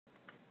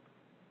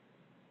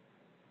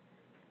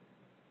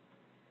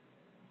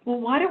Well,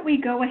 why don't we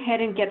go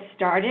ahead and get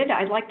started?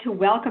 I'd like to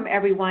welcome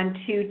everyone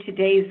to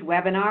today's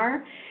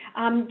webinar.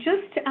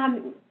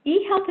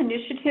 eHealth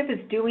Initiative is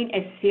doing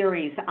a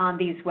series on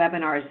these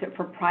webinars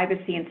for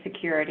privacy and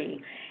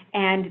security.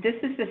 And this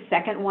is the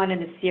second one in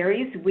the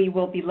series. We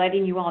will be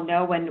letting you all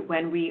know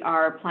when we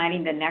are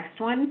planning the next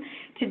one.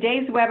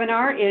 Today's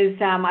webinar is,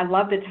 I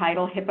love the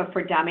title, HIPAA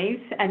for Dummies.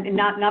 And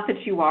not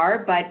that you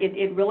are, but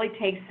it really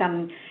takes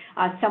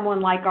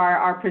someone like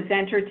our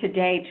presenter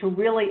today to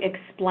really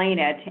explain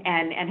it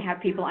and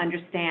have people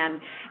understand.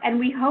 And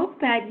we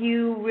hope that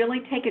you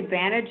really take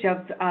advantage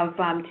of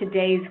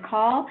today's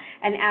call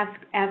and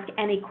ask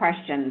any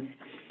questions.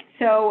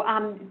 So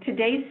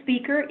today's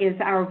speaker is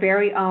our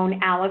very own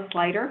Alice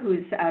Leiter,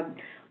 who's a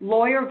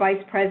lawyer,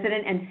 vice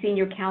president, and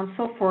senior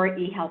counsel for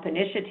eHealth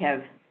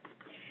Initiative.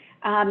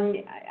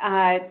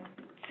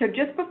 So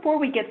just before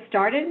we get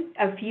started,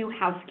 a few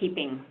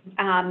housekeeping.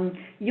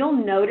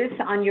 You'll notice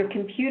on your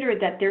computer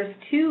that there's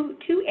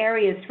two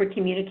areas for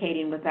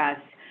communicating with us.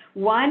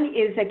 One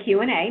is a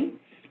Q&A,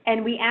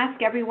 and we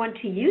ask everyone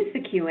to use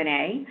the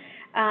Q&A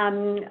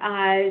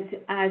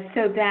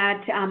so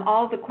that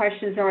all the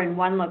questions are in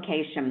one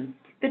location.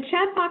 The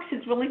chat box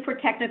is really for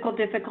technical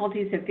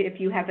difficulties if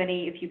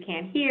you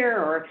can't hear,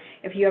 or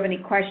if you have any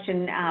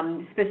question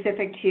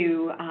specific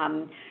to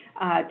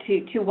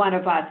one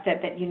of us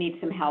that you need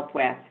some help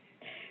with.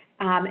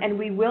 And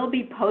we will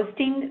be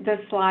posting the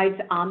slides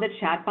on the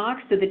chat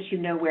box so that you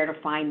know where to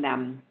find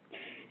them.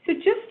 So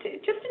just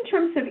in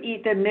terms of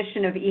the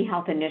mission of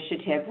eHealth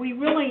Initiative, we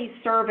really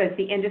serve as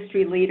the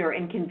industry leader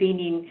in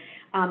convening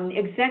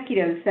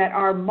executives that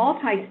are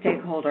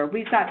multi-stakeholder.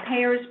 We've got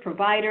payers,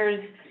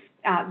 providers,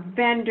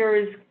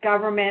 vendors,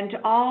 government,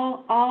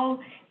 all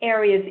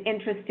areas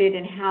interested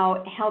in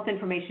how health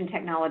information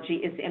technology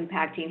is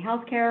impacting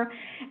healthcare.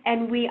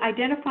 And we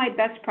identify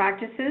best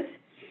practices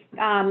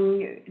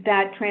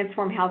that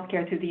transform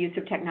healthcare through the use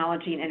of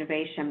technology and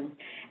innovation.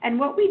 And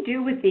what we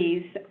do with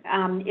these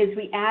is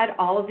we add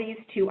all of these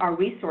to our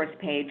resource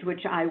page,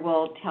 which I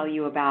will tell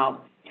you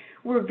about.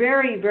 We're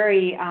very,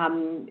 very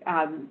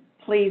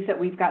pleased that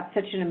we've got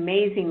such an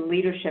amazing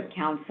leadership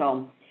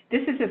council.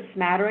 This is a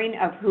smattering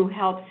of who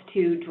helps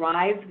to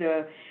drive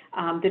the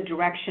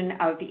direction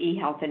of the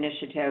eHealth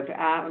Initiative.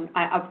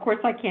 Of course,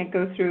 I can't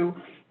go through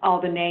all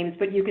the names,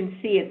 but you can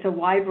see it's a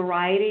wide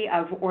variety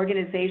of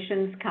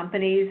organizations,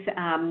 companies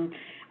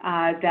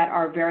that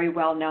are very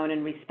well known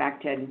and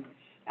respected.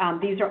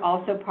 These are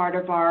also part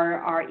of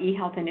our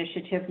eHealth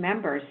Initiative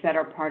members that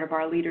are part of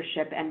our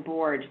leadership and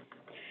board.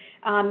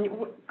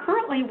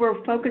 Currently,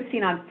 we're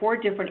focusing on 4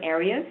 different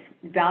areas: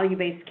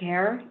 value-based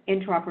care,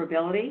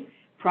 interoperability,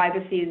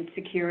 privacy and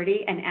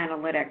security, and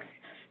analytics.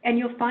 And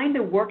you'll find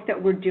the work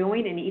that we're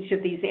doing in each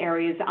of these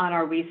areas on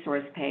our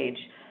resource page.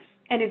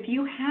 And if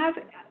you have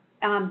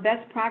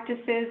best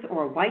practices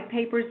or white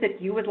papers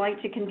that you would like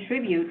to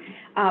contribute,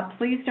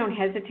 please don't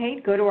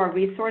hesitate. Go to our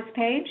resource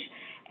page,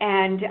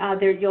 and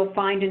there you'll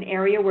find an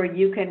area where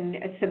you can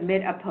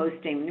submit a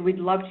posting. We'd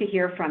love to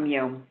hear from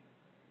you.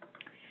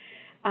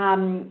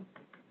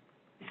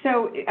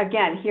 So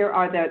again, here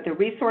are the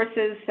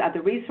resources,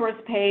 the resource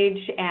page,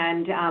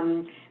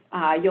 and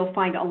you'll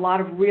find a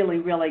lot of really,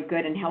 really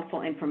good and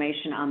helpful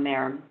information on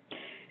there.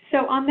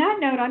 So on that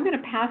note, I'm going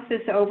to pass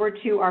this over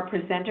to our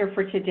presenter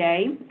for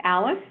today,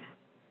 Alice.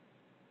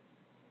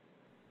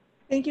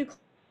 Thank you,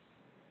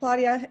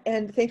 Claudia,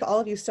 and thank all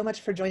of you so much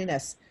for joining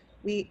us.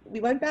 We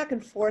went back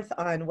and forth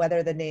on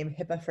whether the name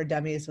HIPAA for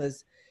Dummies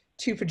was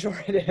too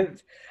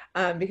pejorative,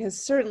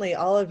 because certainly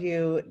all of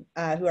you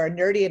who are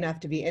nerdy enough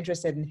to be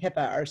interested in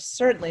HIPAA are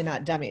certainly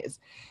not dummies.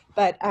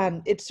 But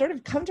it's sort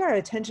of come to our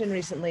attention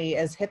recently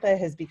as HIPAA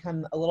has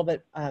become a little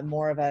bit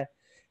more of a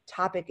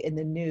topic in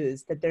the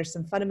news, that there's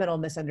some fundamental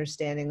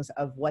misunderstandings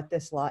of what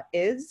this law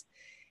is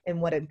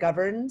and what it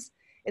governs.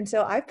 And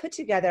so I've put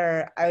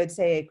together, I would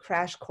say, a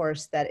crash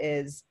course that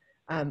is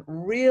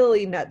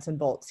really nuts and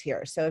bolts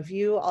here. So if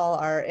you all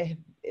are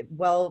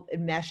well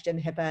enmeshed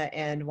in HIPAA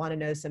and want to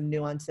know some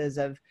nuances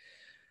of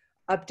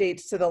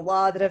updates to the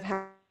law that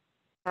have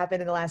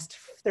happened in the last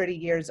 30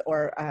 years,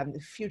 or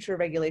future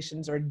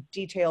regulations or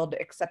detailed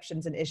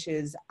exceptions and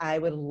issues, I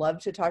would love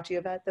to talk to you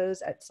about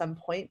those at some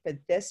point. But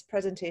this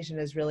presentation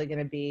is really going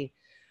to be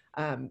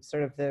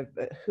sort of the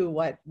who,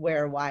 what,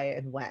 where, why,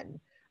 and when.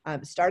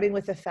 Starting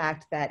with the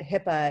fact that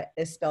HIPAA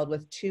is spelled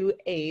with 2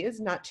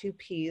 A's, not 2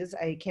 P's.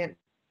 I can't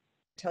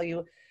tell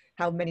you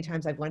how many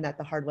times I've learned that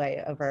the hard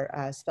way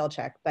over spell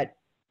check, but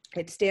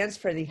it stands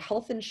for the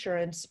Health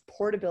Insurance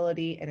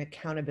Portability and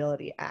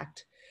Accountability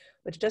Act,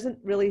 which doesn't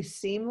really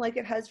seem like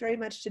it has very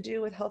much to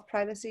do with health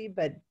privacy,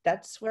 but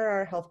that's where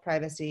our health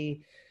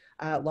privacy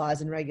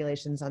laws and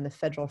regulations on the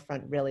federal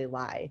front really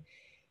lie.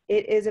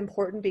 It is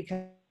important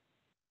because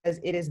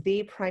it is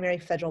the primary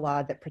federal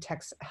law that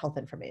protects health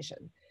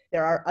information.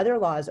 There are other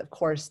laws, of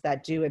course,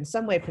 that do in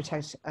some way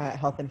protect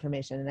health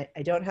information, and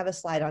I don't have a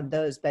slide on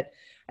those, but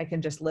I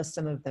can just list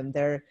some of them.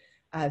 There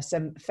are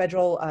some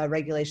federal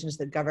regulations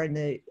that govern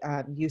the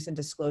use and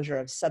disclosure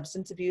of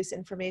substance abuse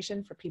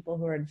information for people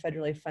who are in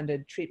federally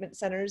funded treatment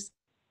centers.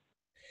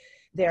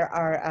 There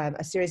are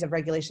a series of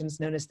regulations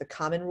known as the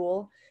Common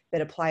Rule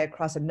that apply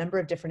across a number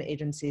of different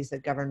agencies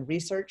that govern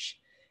research.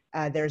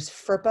 There's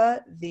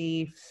FERPA,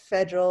 the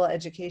Federal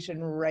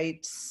Education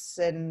Rights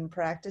and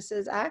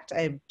Practices Act.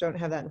 I don't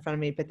have that in front of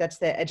me, but that's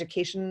the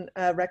education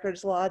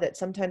records law that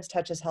sometimes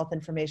touches health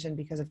information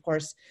because, of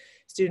course,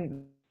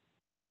 student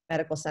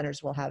medical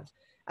centers will have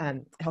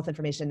health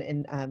information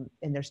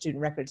in their student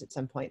records at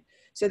some point.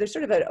 So there's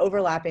sort of an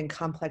overlapping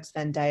complex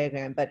Venn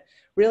diagram, but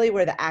really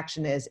where the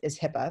action is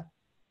HIPAA.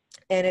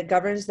 And it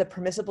governs the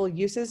permissible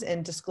uses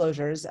and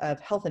disclosures of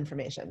health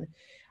information.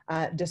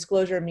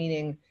 Disclosure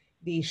meaning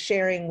the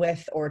sharing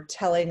with or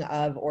telling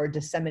of or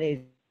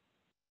disseminating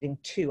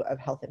to of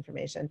health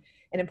information.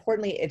 And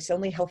importantly, it's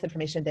only health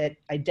information that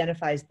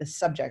identifies the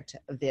subject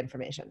of the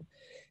information.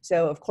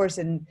 So of course,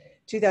 in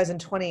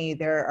 2020,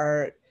 there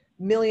are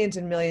millions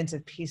and millions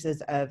of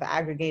pieces of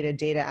aggregated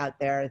data out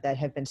there that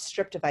have been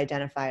stripped of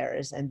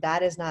identifiers, and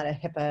that is not a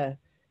HIPAA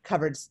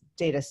covered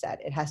data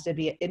set. It has to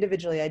be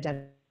individually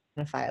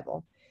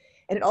identifiable.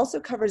 And it also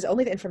covers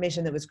only the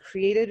information that was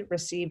created,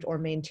 received, or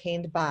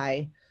maintained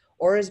by,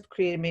 or is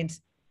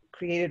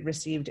created,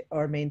 received,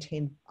 or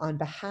maintained on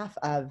behalf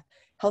of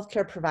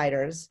healthcare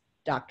providers,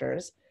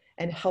 doctors,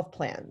 and health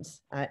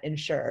plans,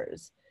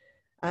 insurers.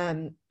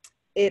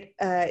 It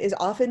is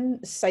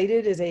often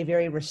cited as a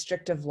very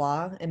restrictive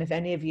law. And if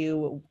any of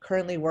you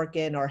currently work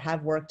in or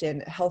have worked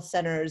in health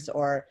centers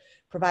or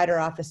provider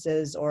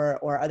offices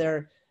or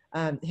other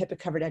HIPAA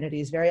covered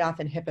entities, very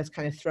often HIPAA is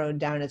kind of thrown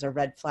down as a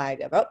red flag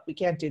of, oh, we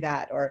can't do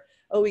that, or,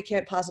 oh, we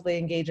can't possibly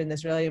engage in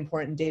this really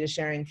important data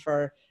sharing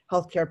for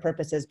healthcare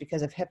purposes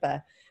because of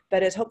HIPAA.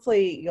 But as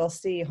hopefully you'll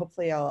see,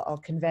 hopefully I'll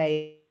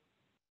convey,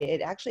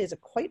 it actually is a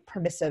quite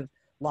permissive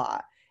law.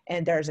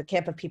 And there's a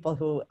camp of people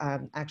who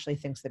actually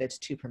thinks that it's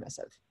too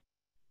permissive.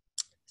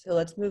 So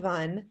let's move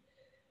on.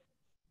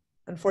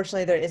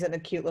 Unfortunately, there isn't a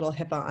cute little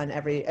HIPAA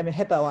on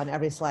hippo on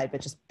every slide, but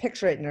just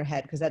picture it in your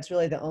head because that's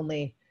really the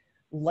only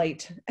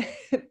light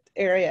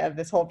area of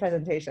this whole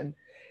presentation.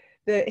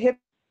 The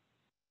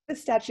HIPAA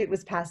statute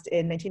was passed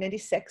in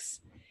 1996.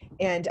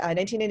 And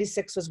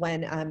 1996 was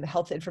when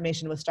health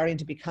information was starting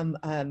to become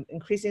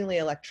increasingly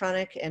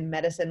electronic and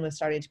medicine was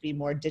starting to be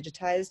more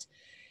digitized.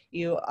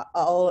 You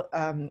all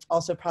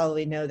also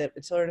probably know that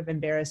it's sort of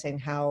embarrassing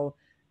how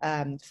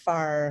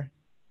far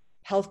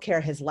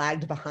healthcare has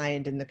lagged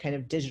behind in the kind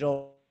of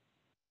digital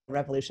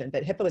revolution.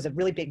 But HIPAA was a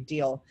really big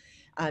deal,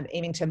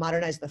 aiming to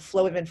modernize the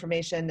flow of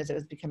information as it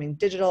was becoming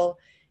digital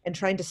and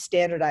trying to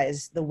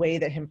standardize the way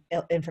that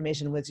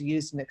information was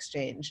used and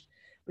exchanged.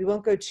 We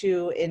won't go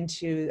too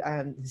into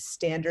the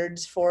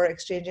standards for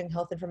exchanging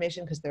health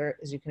information because they're,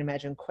 as you can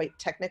imagine, quite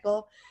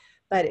technical,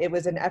 but it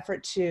was an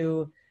effort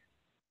to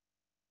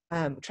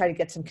try to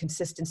get some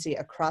consistency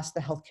across the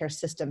healthcare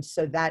system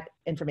so that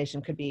information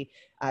could be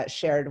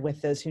shared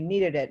with those who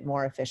needed it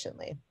more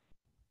efficiently.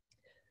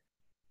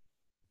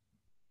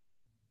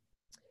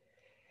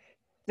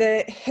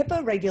 The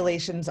HIPAA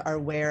regulations are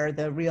where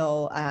the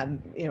real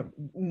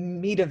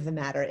meat of the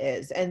matter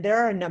is, and there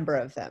are a number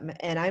of them,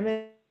 and I'm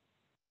going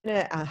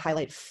to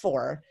highlight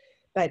 4.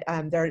 But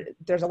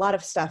there's a lot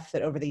of stuff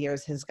that over the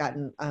years has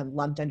gotten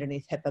lumped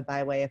underneath HIPAA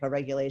by way of a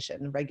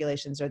regulation.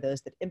 Regulations are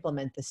those that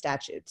implement the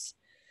statutes.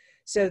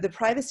 So the the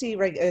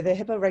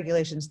HIPAA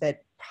regulations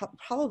that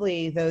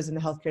probably those in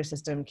the healthcare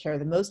system care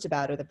the most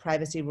about are the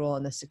privacy rule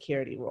and the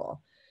security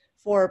rule.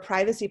 For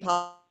privacy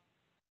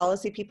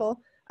policy people,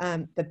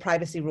 the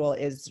privacy rule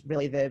is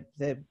really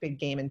the big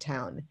game in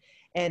town.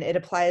 And it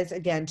applies,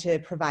 again, to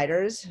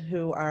providers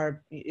who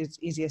are, it's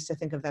easiest to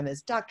think of them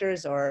as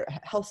doctors or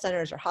health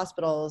centers or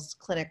hospitals,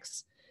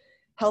 clinics,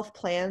 health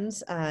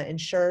plans,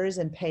 insurers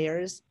and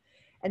payers.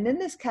 And then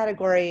this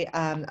category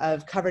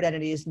of covered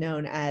entities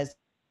known as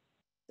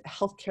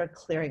healthcare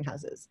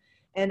clearinghouses.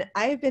 And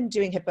I've been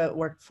doing HIPAA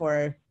work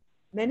for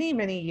many,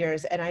 many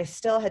years, and I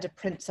still had to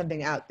print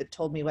something out that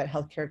told me what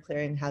healthcare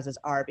clearinghouses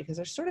are because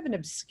they're sort of an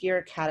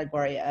obscure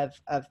category of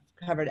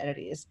covered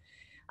entities.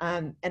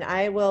 And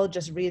I will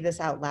just read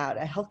this out loud.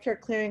 A healthcare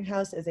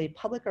clearinghouse is a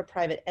public or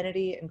private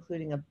entity,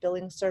 including a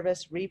billing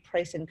service,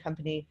 repricing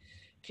company,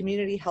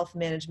 community health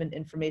management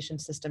information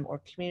system,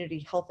 or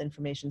community health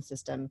information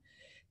system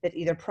that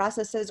either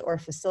processes or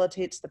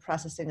facilitates the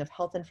processing of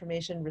health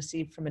information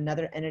received from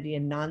another entity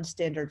in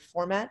non-standard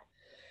format,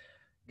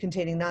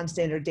 containing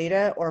non-standard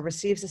data, or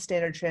receives a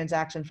standard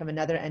transaction from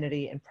another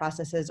entity and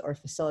processes or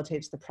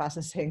facilitates the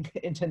processing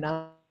into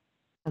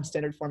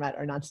non-standard format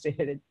or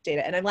non-standard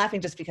data. And I'm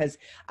laughing just because,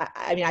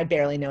 I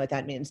barely know what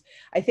that means.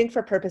 I think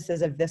for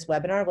purposes of this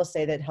webinar, we'll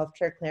say that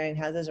healthcare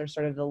clearinghouses are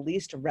sort of the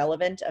least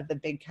relevant of the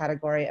big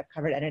category of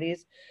covered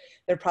entities.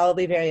 They're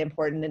probably very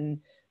important in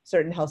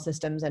certain health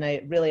systems, and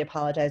I really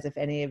apologize if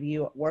any of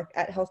you work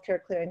at healthcare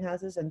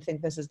clearinghouses and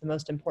think this is the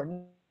most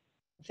important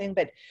thing,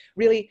 but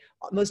really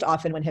most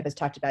often when HIPAA is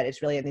talked about,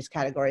 it's really in these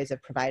categories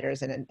of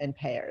providers and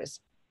payers.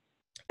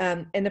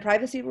 And the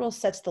privacy rule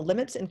sets the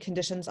limits and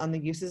conditions on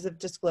the uses of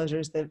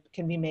disclosures that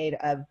can be made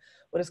of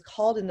what is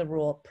called in the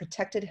rule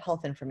protected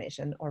health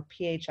information, or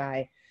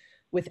PHI,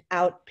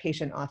 without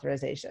patient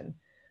authorization.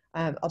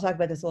 I'll talk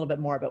about this a little bit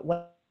more, but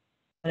what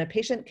a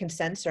patient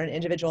consents or an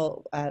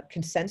individual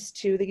consents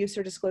to the use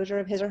or disclosure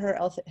of his or her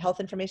health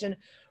information,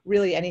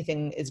 really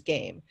anything is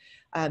game.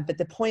 But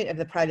the point of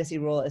the privacy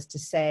rule is to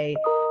say,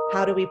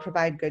 how do we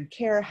provide good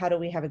care? How do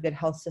we have a good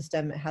health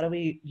system? How do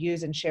we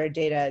use and share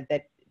data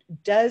that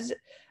does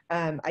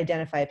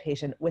identify a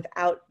patient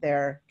without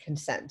their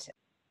consent?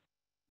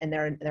 And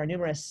there are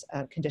numerous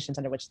conditions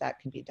under which that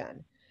can be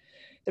done.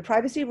 The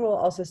privacy rule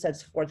also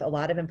sets forth a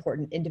lot of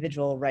important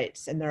individual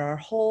rights, and there are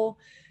whole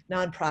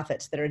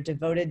nonprofits that are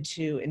devoted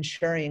to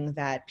ensuring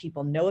that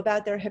people know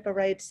about their HIPAA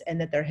rights and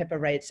that their HIPAA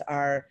rights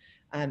are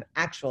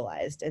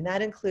actualized. And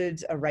that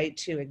includes a right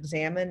to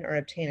examine or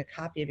obtain a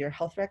copy of your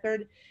health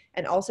record,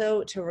 and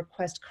also to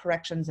request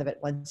corrections of it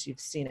once you've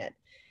seen it.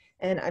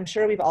 And I'm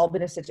sure we've all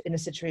been in a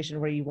situation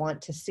where you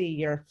want to see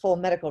your full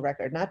medical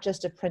record, not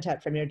just a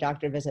printout from your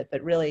doctor visit,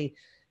 but really,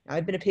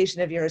 I've been a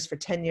patient of yours for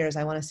 10 years.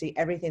 I want to see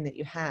everything that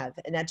you have.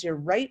 And that's your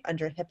right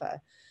under HIPAA.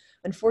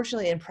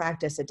 Unfortunately, in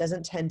practice, it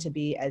doesn't tend to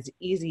be as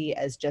easy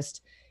as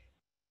just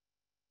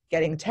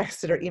getting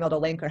texted or emailed a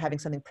link or having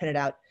something printed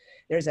out.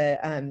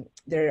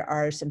 There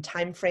are some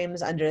time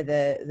frames under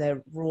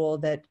the rule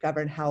that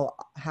govern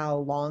how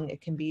long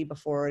it can be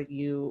before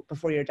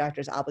your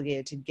doctor is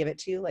obligated to give it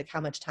to you, like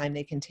how much time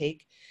they can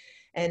take.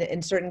 And in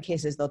certain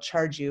cases, they'll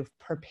charge you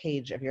per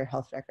page of your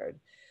health record.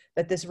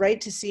 But this right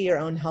to see your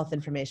own health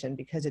information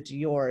because it's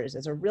yours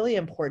is a really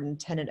important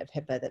tenet of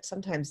HIPAA that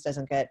sometimes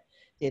doesn't get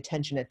the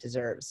attention it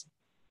deserves.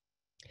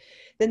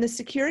 Then the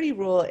security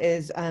rule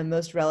is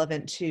most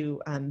relevant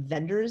to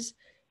vendors,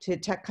 to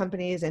tech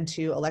companies, and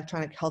to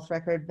electronic health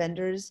record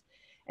vendors.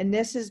 And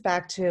this is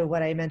back to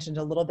what I mentioned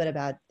a little bit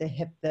about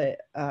the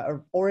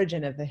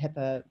origin of the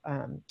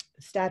HIPAA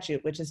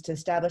statute, which is to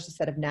establish a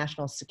set of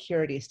national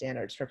security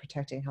standards for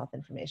protecting health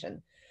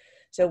information.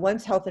 So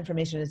once health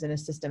information is in a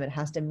system, it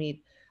has to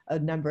meet a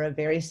number of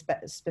very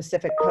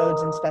specific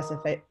codes and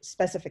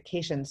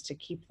specifications to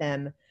keep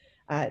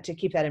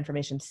that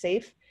information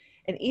safe.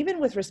 And even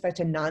with respect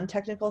to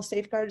non-technical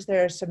safeguards,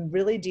 there are some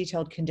really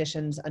detailed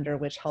conditions under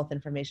which health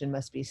information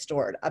must be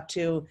stored, up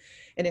to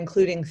and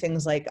including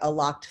things like a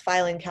locked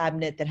filing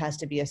cabinet that has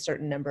to be a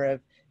certain number of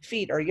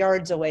feet or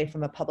yards away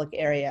from a public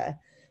area.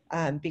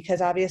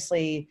 Because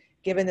obviously,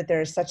 given that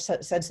there is such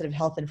sensitive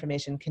health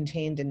information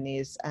contained in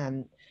these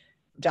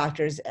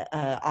doctors'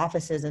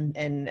 offices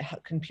and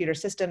computer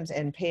systems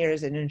and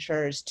payers and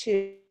insurers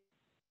too,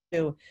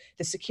 the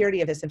security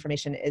of this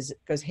information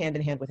goes hand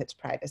in hand with its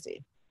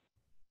privacy.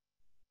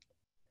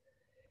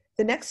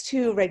 The next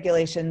two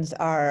regulations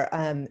are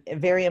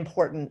very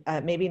important,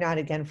 maybe not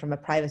again from a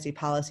privacy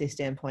policy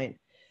standpoint,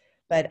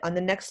 but on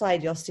the next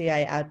slide, you'll see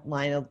I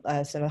outline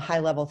some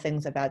high-level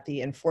things about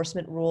the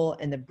enforcement rule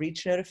and the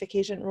breach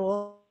notification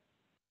rule.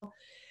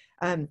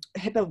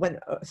 HIPAA went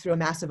through a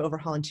massive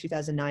overhaul in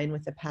 2009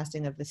 with the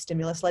passing of the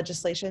stimulus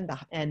legislation,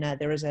 and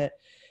there was a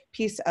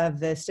piece of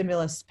the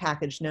stimulus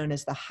package known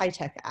as the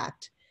HITECH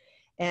Act.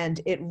 And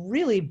it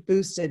really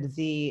boosted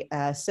the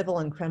civil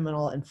and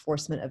criminal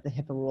enforcement of the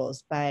HIPAA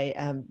rules by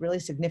really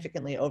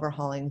significantly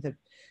overhauling the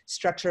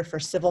structure for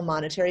civil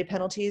monetary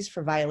penalties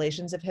for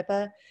violations of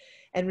HIPAA,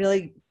 and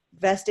really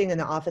vesting in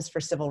the Office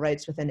for Civil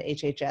Rights within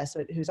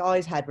HHS, who's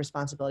always had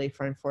responsibility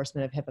for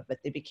enforcement of HIPAA, but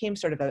they became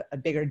sort of a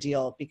bigger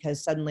deal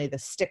because suddenly the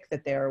stick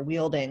that they're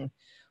wielding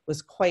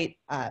was quite,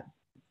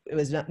 it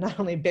was not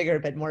only bigger,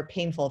 but more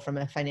painful from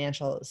a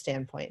financial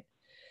standpoint.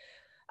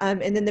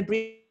 And then the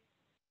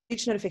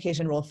breach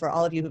notification rule, for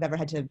all of you who've ever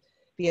had to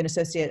be an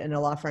associate in a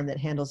law firm that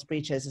handles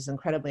breaches, is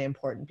incredibly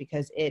important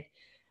because it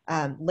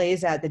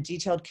lays out the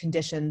detailed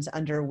conditions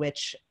under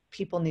which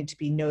people need to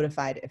be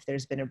notified if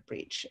there's been a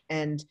breach.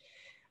 And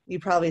you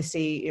probably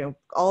see,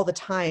 all the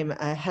time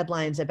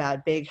headlines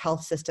about big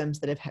health systems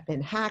that have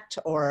been hacked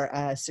or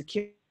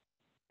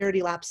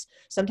security lapse.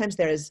 Sometimes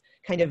there is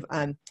kind of,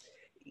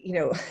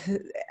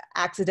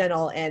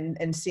 accidental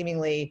and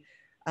seemingly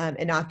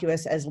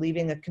innocuous as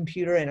leaving a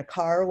computer in a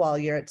car while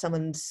you're at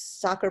someone's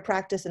soccer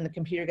practice and the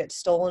computer gets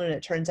stolen and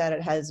it turns out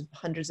it has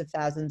hundreds of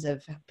thousands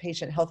of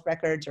patient health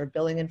records or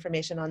billing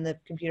information on the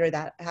computer.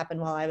 That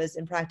happened while I was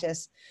in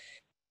practice.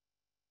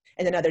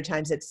 And then other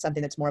times it's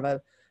something that's more of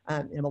a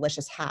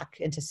malicious hack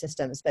into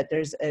systems. But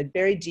there's a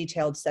very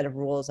detailed set of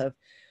rules of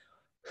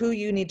who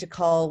you need to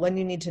call, when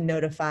you need to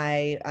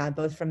notify,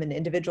 both from an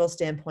individual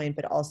standpoint,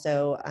 but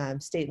also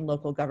state and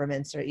local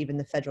governments or even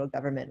the federal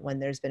government when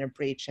there's been a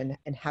breach, and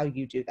how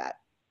you do that.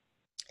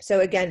 So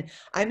again,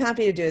 I'm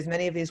happy to do as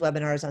many of these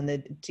webinars on the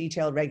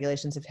detailed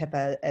regulations of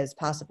HIPAA as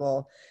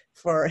possible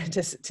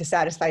to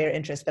satisfy your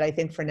interest, but I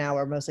think for now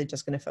we're mostly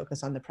just going to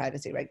focus on the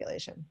privacy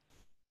regulation.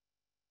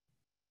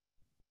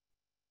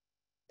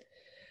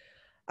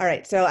 All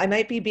right, so I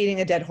might be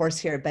beating a dead horse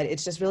here, but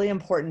it's just really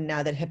important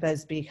now that HIPAA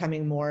is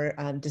becoming more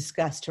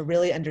discussed to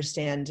really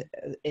understand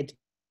its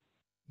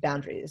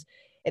boundaries.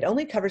 It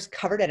only covers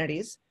covered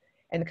entities,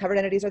 and the covered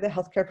entities are the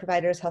healthcare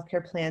providers,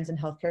 healthcare plans, and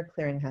healthcare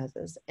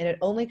clearinghouses. And it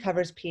only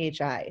covers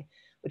PHI,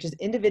 which is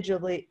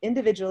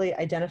individually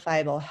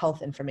identifiable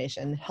health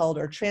information held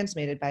or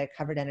transmitted by a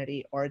covered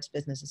entity or its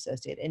business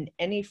associate in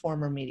any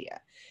form or media.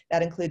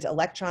 That includes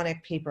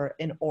electronic, paper,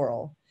 and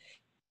oral.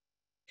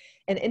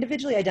 And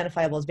individually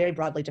identifiable is very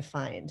broadly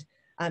defined.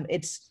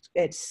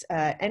 It's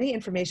any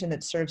information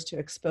that serves to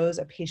expose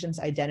a patient's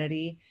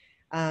identity,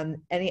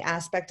 any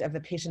aspect of the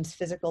patient's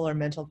physical or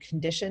mental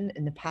condition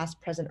in the past,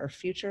 present, or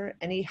future,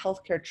 any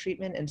healthcare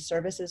treatment and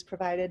services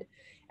provided,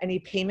 any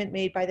payment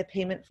made by the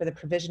payment for the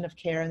provision of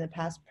care in the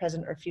past,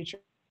 present, or future.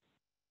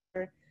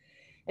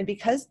 And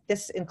because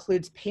this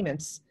includes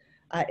payments,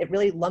 it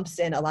really lumps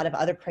in a lot of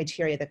other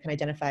criteria that can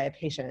identify a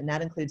patient. And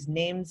that includes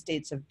names,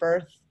 dates of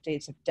birth,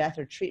 dates of death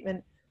or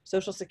treatment,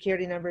 social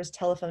security numbers,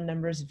 telephone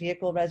numbers,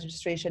 vehicle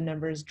registration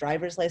numbers,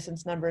 driver's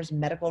license numbers,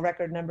 medical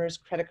record numbers,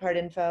 credit card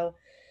info,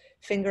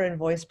 finger and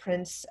voice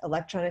prints,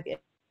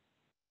 electronic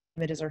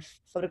images or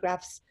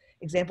photographs,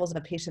 examples of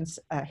a patient's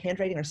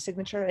handwriting or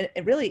signature,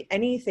 and really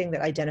anything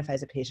that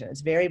identifies a patient.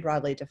 It's very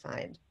broadly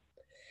defined.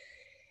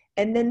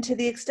 And then to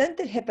the extent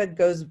that HIPAA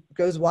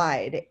goes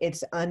wide,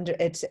 it's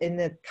in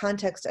the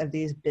context of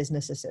these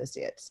business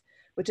associates,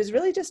 which is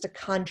really just a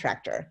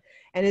contractor.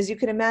 And as you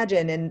can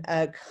imagine, in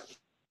a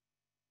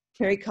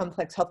very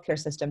complex healthcare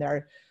system, there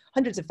are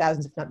hundreds of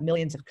thousands, if not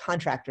millions, of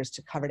contractors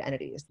to covered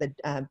entities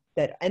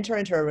that enter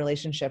into a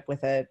relationship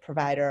with a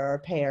provider or a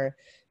payer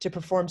to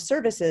perform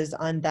services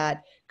on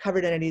that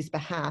covered entity's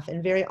behalf.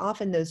 And very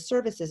often those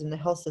services in the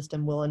health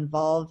system will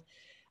involve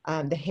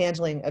the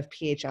handling of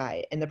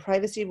PHI. And the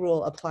privacy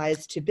rule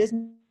applies to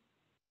business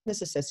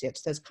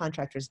associates, those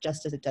contractors,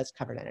 just as it does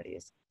covered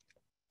entities.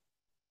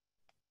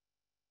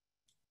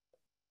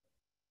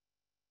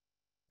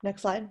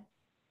 Next slide.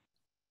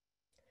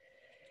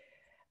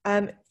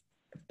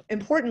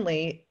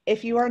 Importantly,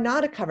 if you are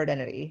not a covered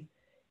entity,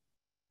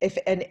 if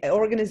an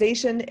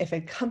organization, if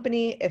a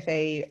company, if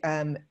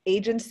a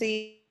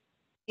agency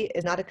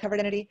is not a covered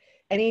entity,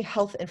 any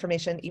health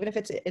information, even if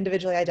it's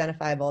individually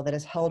identifiable, that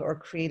is held or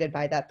created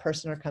by that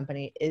person or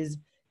company is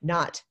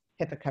not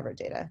HIPAA covered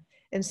data.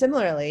 And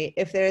similarly,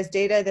 if there is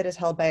data that is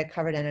held by a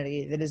covered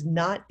entity that is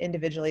not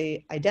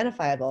individually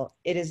identifiable,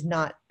 it is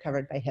not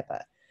covered by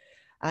HIPAA.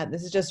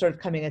 This is just sort of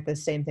coming at the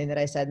same thing that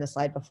I said in the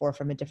slide before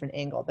from a different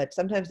angle, but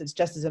sometimes it's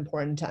just as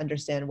important to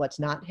understand what's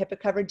not HIPAA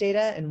covered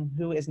data and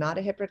who is not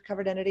a HIPAA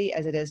covered entity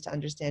as it is to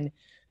understand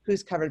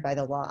who's covered by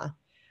the law.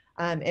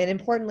 And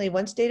importantly,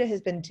 once data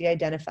has been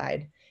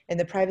de-identified, and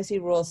the privacy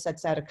rule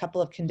sets out a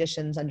couple of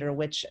conditions under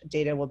which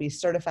data will be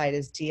certified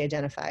as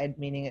de-identified,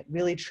 meaning it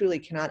really truly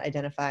cannot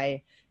identify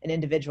an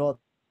individual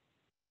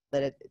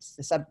that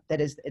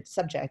is its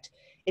subject,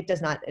 it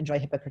does not enjoy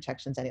HIPAA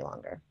protections any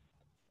longer.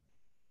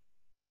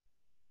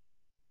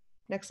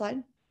 Next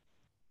slide.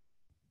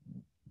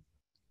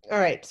 All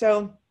right,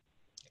 so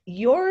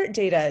your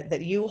data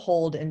that you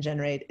hold and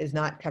generate is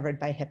not covered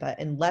by HIPAA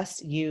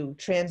unless you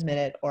transmit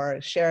it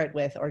or share it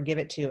with or give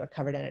it to a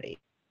covered entity.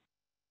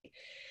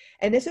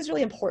 And this is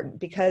really important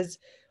because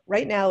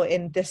right now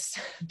in this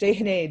day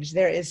and age,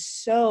 there is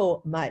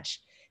so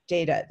much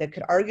data that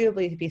could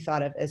arguably be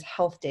thought of as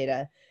health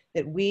data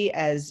that we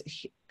as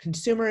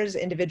consumers,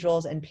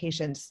 individuals, and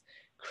patients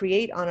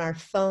create on our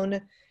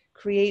phone,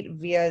 create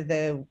via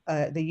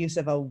the use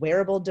of a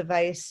wearable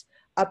device,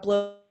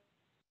 upload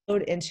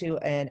into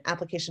an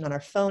application on our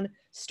phone,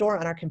 store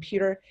on our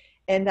computer.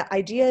 And the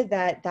idea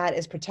that that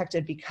is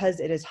protected because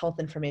it is health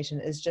information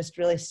is just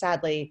really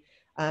sadly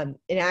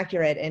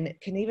inaccurate, and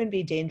can even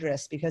be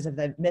dangerous because of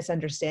the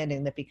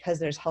misunderstanding that because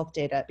there's health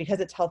data, because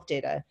it's health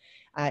data,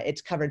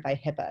 it's covered by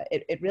HIPAA.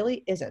 It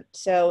really isn't.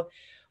 So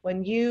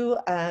when you,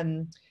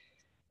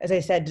 as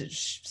I said,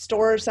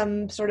 store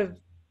some sort of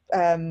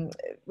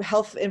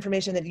health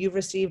information that you've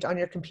received on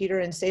your computer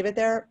and save it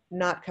there,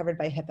 not covered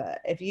by HIPAA.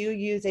 If you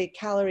use a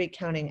calorie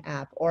counting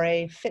app or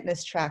a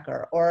fitness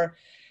tracker or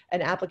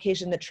an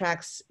application that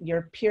tracks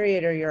your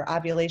period or your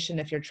ovulation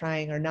if you're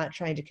trying or not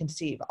trying to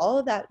conceive, all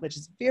of that, which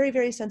is very,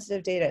 very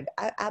sensitive data,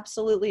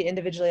 absolutely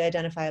individually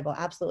identifiable,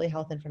 absolutely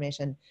health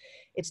information,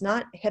 it's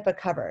not HIPAA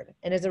covered.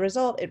 And as a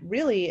result, it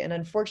really and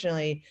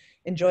unfortunately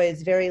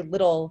enjoys very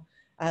little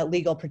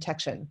legal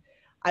protection.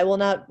 I will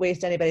not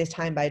waste anybody's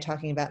time by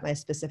talking about my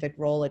specific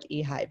role at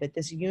eHI, but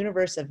this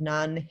universe of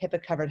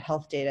non-HIPAA covered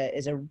health data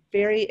is a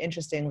very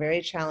interesting,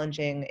 very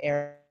challenging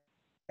area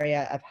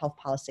of health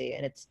policy.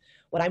 And it's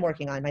what I'm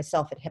working on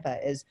myself at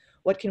HIPAA is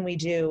what can we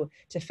do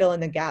to fill in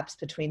the gaps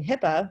between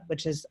HIPAA,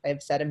 which is,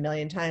 I've said a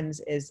million times,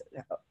 is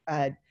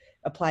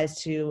applies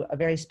to a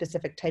very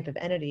specific type of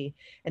entity,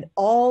 and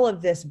all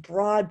of this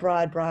broad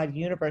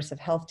universe of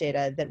health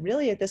data that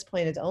really at this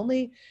point is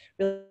only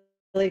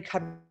really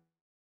covered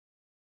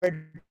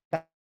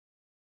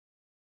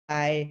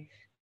by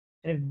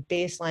kind of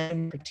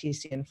baseline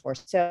TC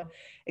enforcement. So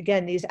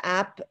again, these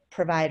app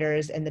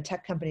providers and the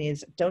tech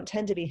companies don't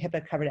tend to be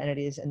HIPAA covered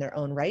entities in their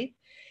own right,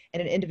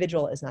 and an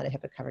individual is not a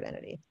HIPAA covered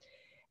entity.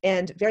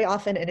 And very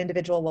often an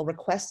individual will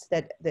request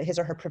that his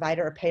or her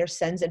provider or payer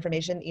sends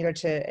information either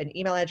to an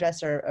email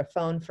address or a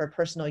phone for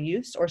personal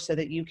use, or so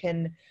that you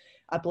can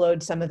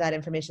upload some of that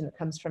information that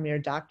comes from your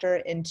doctor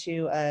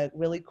into a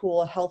really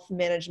cool health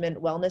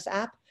management wellness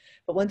app.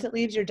 But once it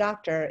leaves your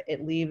doctor,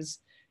 it leaves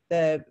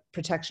the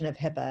protection of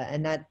HIPAA.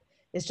 And that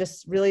is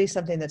just really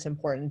something that's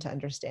important to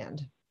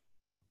understand.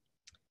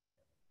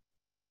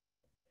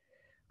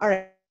 All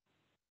right.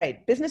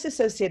 Right. Business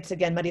associates,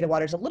 again, muddy the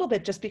waters a little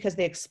bit just because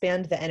they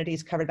expand the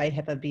entities covered by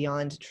HIPAA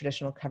beyond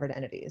traditional covered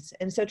entities.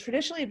 And so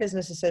traditionally,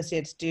 business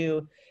associates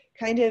do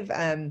kind of,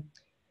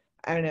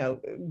 I don't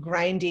know,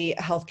 grindy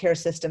healthcare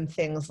system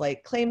things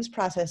like claims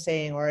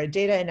processing or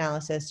data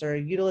analysis or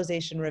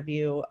utilization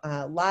review.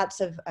 Lots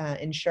of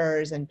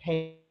insurers and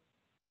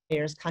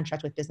payers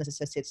contract with business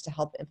associates to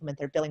help implement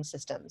their billing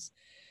systems.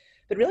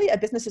 But really, a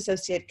business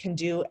associate can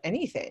do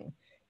anything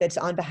that's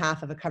on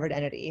behalf of a covered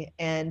entity.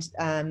 And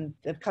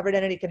the covered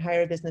entity can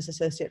hire a business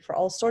associate for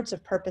all sorts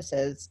of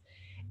purposes.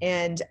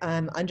 And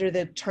under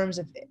the terms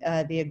of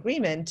the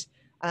agreement,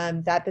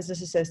 that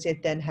business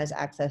associate then has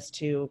access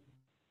to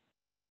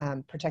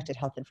protected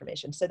health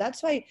information. So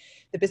that's why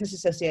the business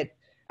associate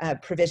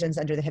provisions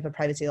under the HIPAA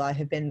privacy law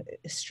have been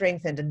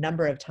strengthened a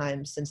number of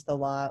times since the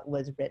law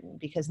was written,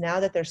 because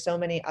now that there's so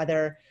many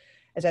other,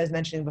 as I was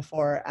mentioning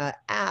before,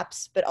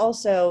 apps, but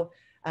also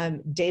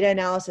data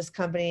analysis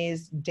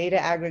companies, data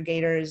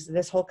aggregators,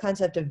 this whole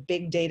concept of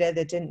big data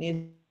that didn't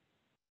used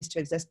to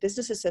exist,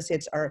 business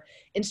associates are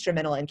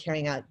instrumental in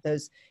carrying out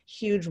those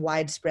huge,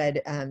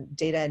 widespread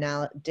data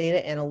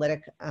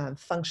analytic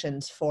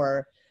functions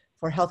for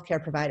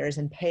healthcare providers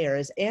and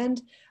payers.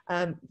 And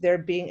there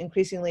being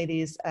increasingly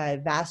these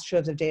vast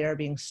troves of data are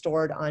being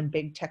stored on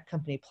big tech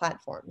company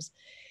platforms.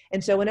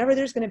 And so whenever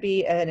there's going to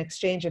be an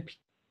exchange of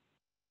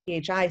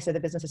PHI so the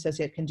business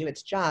associate can do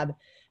its job,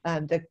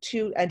 the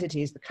two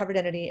entities, the covered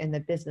entity and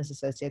the business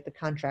associate, the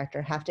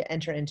contractor, have to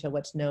enter into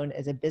what's known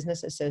as a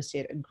business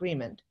associate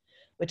agreement,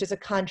 which is a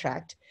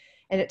contract.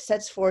 And it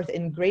sets forth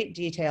in great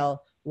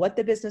detail what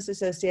the business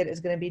associate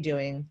is going to be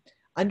doing,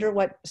 under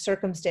what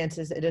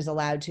circumstances it is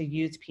allowed to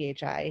use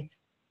PHI,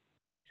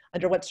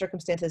 under what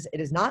circumstances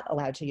it is not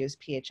allowed to use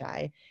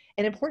PHI.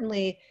 And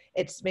importantly,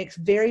 it makes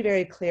very,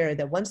 very clear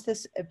that once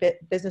this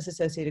business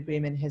associate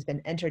agreement has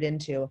been entered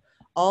into,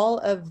 all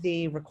of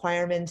the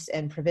requirements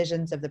and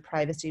provisions of the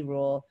privacy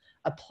rule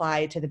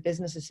apply to the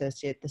business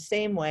associate the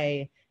same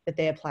way that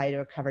they apply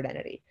to a covered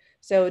entity.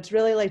 So it's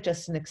really like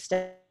just an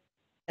extension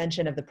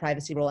of the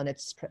privacy rule and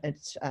its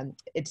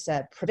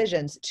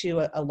provisions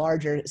to a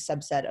larger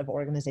subset of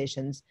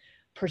organizations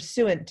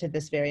pursuant to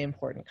this very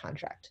important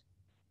contract.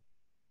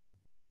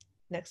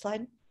 Next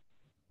slide.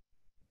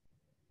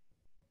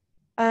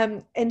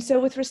 And so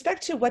with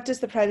respect to what does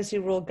the privacy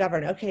rule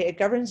govern? Okay, it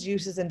governs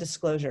uses and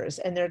disclosures.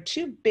 And there are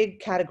two big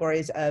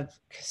categories of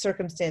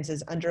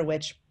circumstances under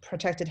which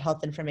protected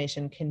health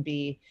information can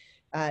be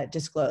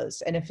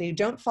disclosed. And if you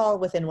don't fall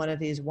within one of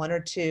these one or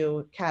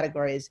two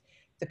categories,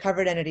 the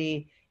covered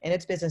entity and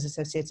its business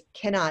associates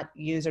cannot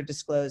use or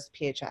disclose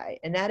PHI.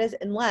 And that is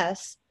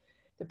unless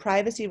the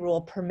privacy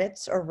rule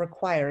permits or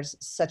requires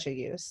such a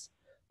use,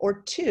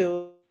 or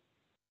two,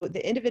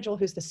 the individual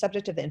who's the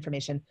subject of the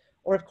information,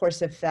 or of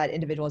course, if that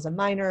individual is a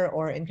minor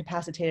or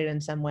incapacitated in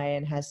some way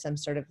and has some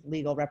sort of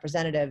legal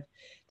representative,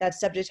 that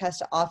subject has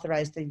to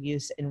authorize the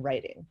use in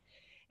writing.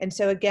 And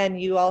so again,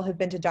 you all have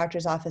been to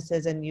doctor's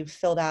offices and you've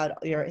filled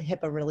out your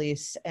HIPAA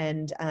release,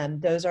 and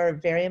those are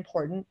very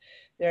important.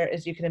 There,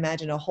 as you can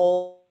imagine, a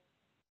whole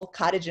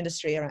cottage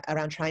industry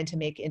around trying to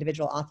make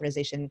individual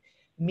authorization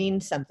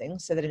mean something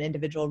so that an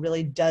individual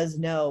really does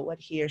know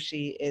what he or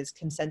she is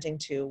consenting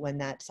to when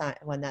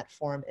that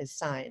form is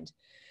signed.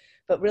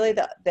 But really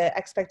the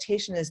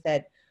expectation is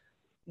that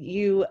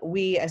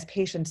we as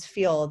patients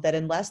feel that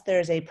unless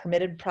there's a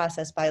permitted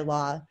process by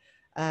law,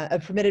 a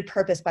permitted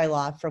purpose by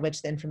law for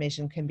which the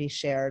information can be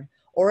shared,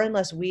 or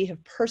unless we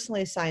have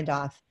personally signed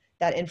off,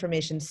 that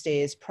information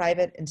stays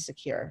private and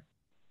secure.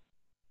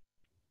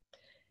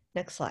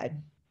 Next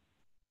slide.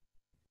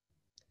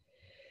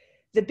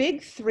 The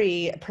big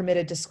three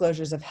permitted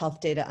disclosures of health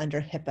data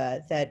under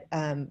HIPAA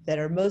that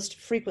are most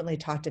frequently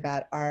talked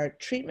about are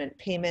treatment,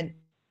 payment,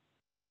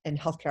 and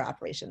healthcare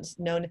operations,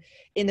 known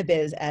in the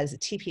biz as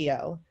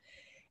TPO.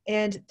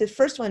 And the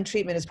first one,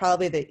 treatment, is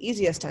probably the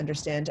easiest to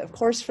understand. Of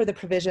course, for the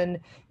provision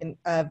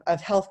of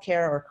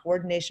healthcare or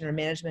coordination or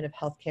management of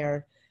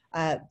healthcare,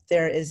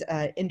 there is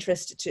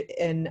interest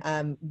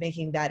in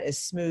making that as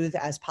smooth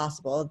as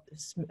possible,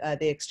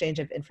 the exchange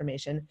of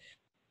information.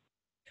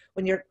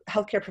 When your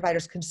healthcare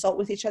providers consult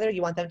with each other,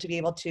 you want them to be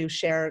able to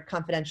share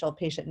confidential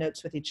patient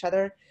notes with each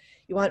other.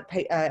 You want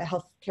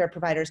healthcare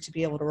providers to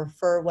be able to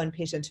refer one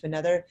patient to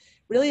another.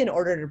 Really, in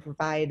order to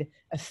provide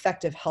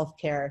effective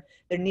healthcare,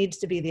 there needs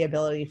to be the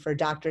ability for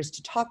doctors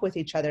to talk with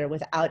each other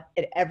without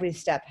at every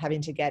step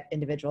having to get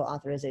individual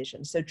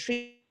authorization. So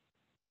treatment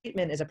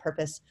is a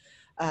purpose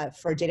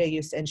for data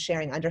use and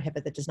sharing under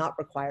HIPAA that does not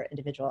require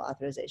individual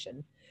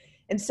authorization.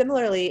 And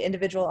similarly,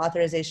 individual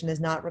authorization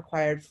is not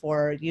required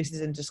for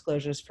uses and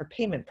disclosures for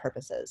payment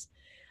purposes.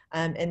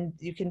 And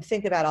you can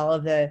think about all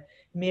of the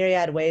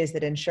myriad ways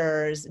that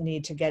insurers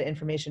need to get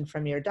information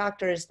from your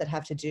doctors that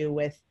have to do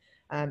with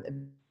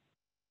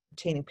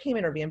obtaining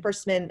payment or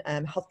reimbursement,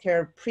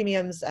 healthcare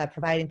premiums,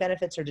 providing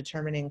benefits, or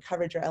determining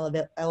coverage or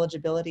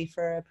eligibility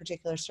for a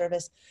particular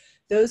service.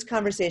 Those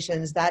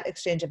conversations, that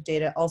exchange of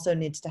data also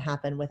needs to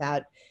happen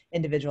without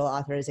individual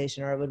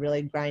authorization, or it would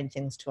really grind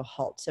things to a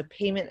halt. So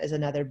payment is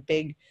another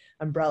big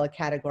umbrella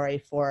category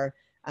for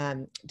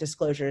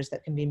disclosures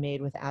that can be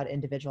made without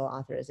individual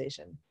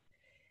authorization.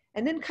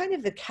 And then kind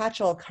of the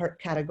catch-all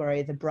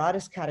category, the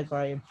broadest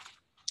category,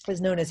 is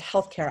known as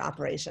healthcare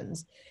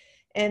operations.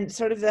 And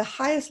sort of the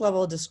highest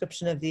level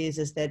description of these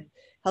is that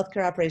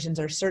healthcare operations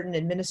are certain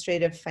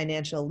administrative,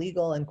 financial,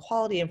 legal, and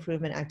quality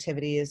improvement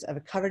activities of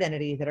a covered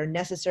entity that are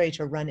necessary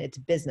to run its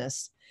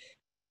business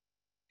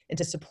and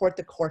to support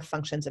the core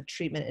functions of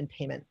treatment and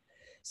payment.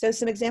 So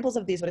some examples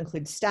of these would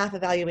include staff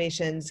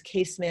evaluations,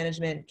 case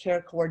management,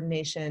 care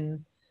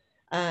coordination,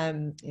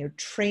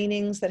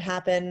 trainings that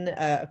happen,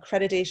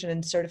 accreditation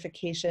and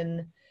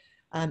certification,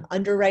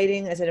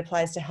 underwriting as it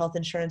applies to health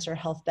insurance or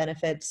health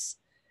benefits,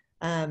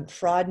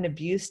 fraud and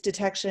abuse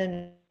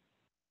detection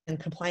and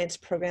compliance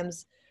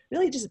programs,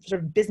 really just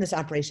sort of business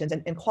operations,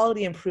 and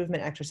quality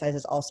improvement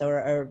exercises also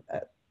are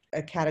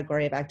a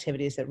category of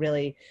activities that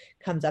really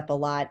comes up a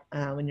lot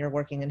when you're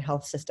working in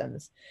health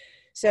systems.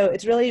 So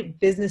it's really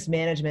business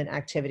management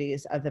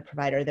activities of the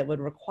provider that would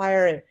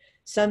require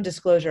some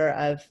disclosure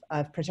of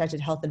protected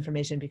health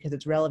information because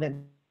it's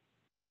relevant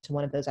to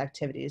one of those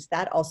activities.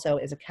 That also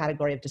is a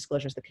category of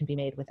disclosures that can be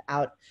made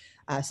without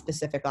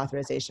specific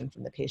authorization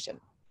from the patient.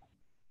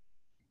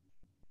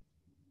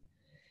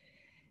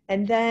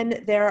 And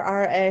then there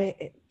are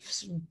a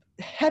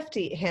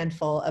hefty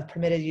handful of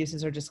permitted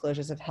uses or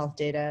disclosures of health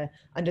data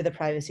under the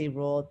privacy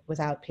rule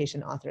without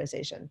patient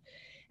authorization.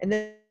 And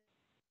then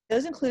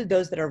those include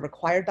those that are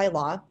required by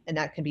law, and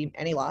that can be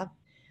any law.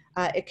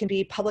 It can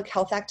be public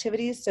health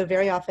activities. So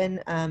very often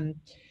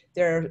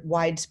there are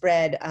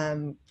widespread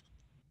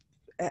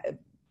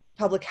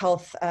public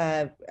health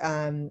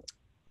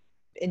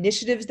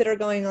initiatives that are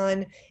going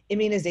on,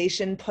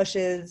 immunization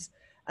pushes,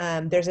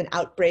 there's an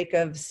outbreak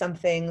of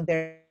something,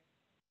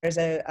 there's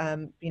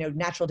a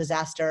natural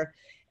disaster.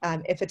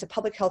 If it's a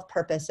public health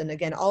purpose, and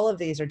again, all of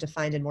these are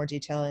defined in more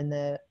detail in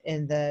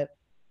the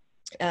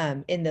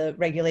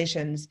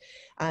regulations,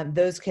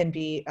 those can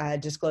be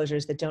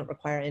disclosures that don't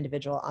require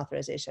individual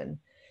authorization.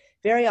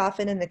 Very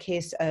often in the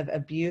case of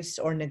abuse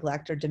or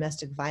neglect or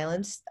domestic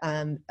violence,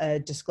 a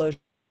disclosure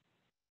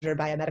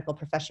by a medical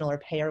professional or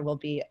payer will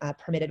be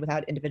permitted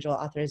without individual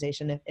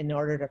authorization in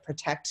order to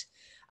protect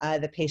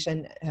the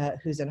patient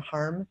who's in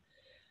harm.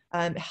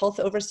 Health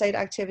oversight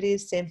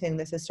activities, same thing.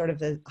 This is sort of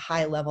the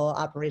high level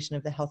operation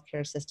of the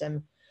healthcare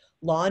system.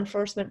 Law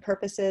enforcement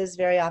purposes,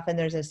 very often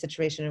there's a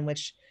situation in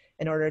which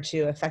in order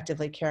to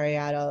effectively carry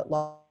out a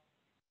law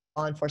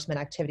enforcement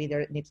activity,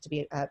 there needs to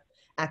be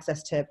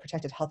access to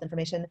protected health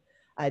information.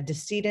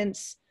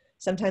 Decedents,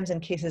 sometimes in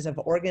cases of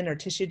organ or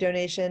tissue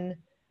donation.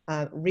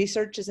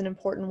 Research is an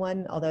important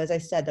one, although as I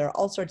said, there are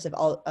all sorts of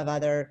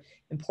other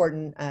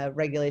important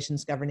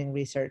regulations governing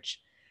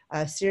research.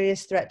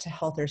 Serious threat to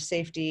health or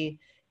safety,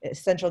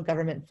 essential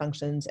government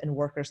functions, and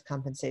workers'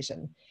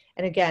 compensation.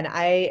 And again,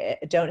 I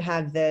don't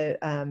have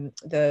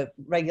the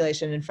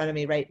regulation in front of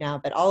me right now,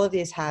 but all of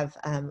these have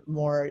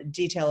more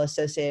detail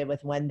associated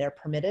with when they're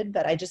permitted.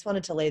 But I just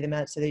wanted to lay them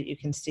out so that you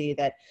can see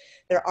that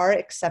there are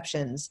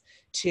exceptions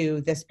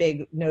to this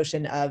big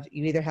notion of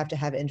you either have to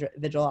have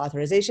individual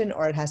authorization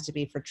or it has to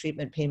be for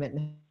treatment, payment,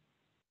 and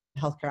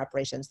healthcare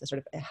operations, the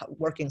sort of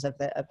workings of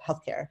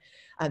healthcare.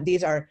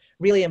 These are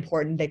really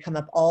important. They come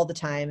up all the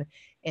time.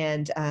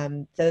 And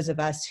those of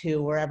us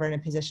who were ever in a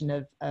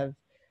position of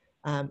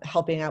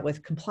helping out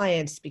with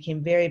compliance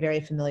became very, very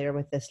familiar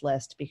with this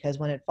list, because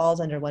when it falls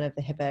under one of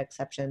the HIPAA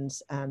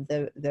exceptions,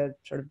 the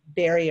sort of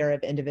barrier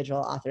of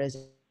individual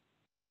authorization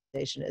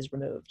is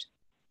removed.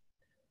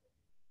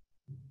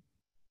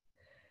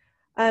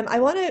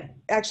 I want to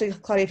actually,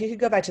 Claudia, if you could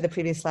go back to the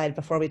previous slide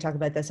before we talk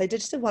about this, I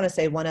just want to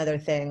say one other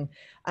thing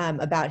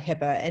about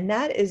HIPAA, and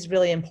that is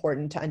really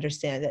important to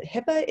understand that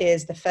HIPAA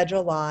is the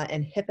federal law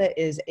and HIPAA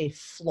is a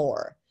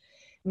floor,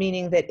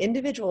 meaning that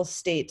individual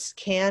states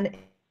can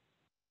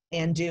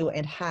and do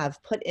and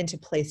have put into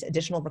place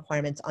additional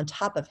requirements on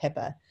top of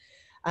HIPAA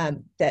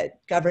that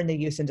govern the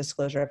use and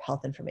disclosure of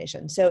health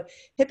information. So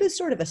HIPAA is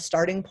sort of a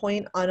starting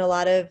point on a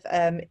lot of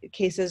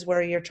cases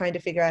where you're trying to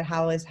figure out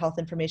how is health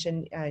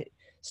information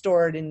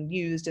stored and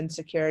used and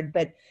secured,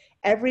 but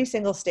every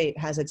single state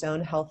has its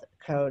own health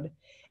code.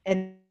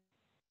 And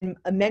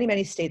many,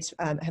 many states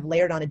have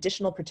layered on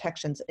additional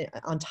protections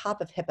on top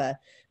of HIPAA,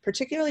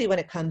 particularly when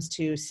it comes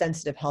to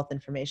sensitive health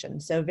information.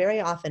 So very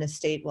often a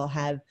state will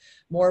have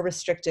more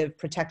restrictive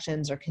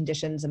protections or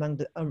conditions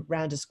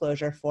around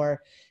disclosure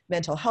for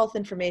mental health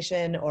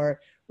information or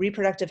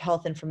reproductive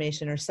health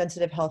information or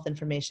sensitive health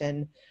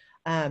information.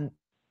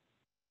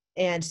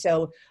 And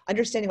so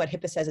understanding what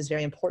HIPAA says is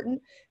very important,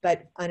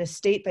 but on a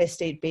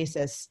state-by-state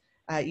basis,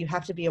 you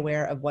have to be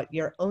aware of what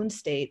your own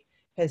state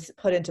has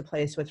put into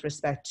place with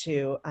respect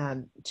to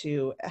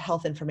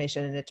health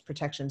information and its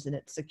protections and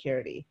its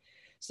security.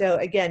 So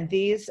again,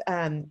 these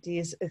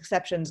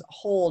exceptions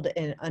hold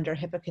under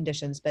HIPAA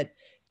conditions, but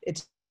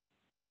it's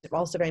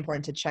also very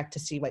important to check to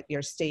see what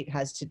your state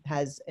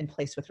has in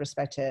place with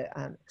respect to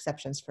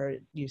exceptions for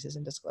uses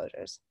and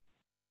disclosures.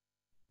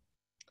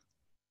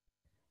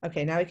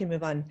 Okay, now we can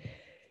move on.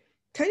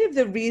 Kind of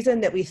the reason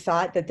that we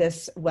thought that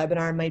this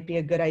webinar might be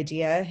a good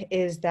idea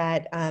is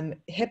that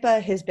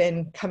HIPAA has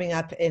been coming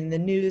up in the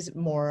news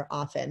more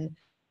often.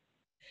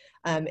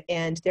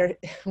 And there,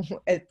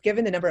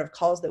 given the number of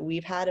calls that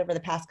we've had over the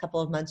past couple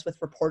of months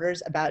with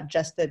reporters about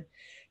just the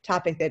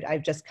topic that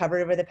I've just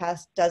covered over the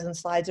past dozen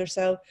slides or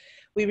so,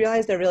 we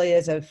realize there really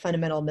is a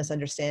fundamental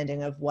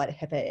misunderstanding of what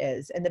HIPAA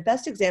is. And the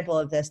best example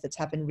of this that's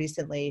happened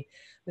recently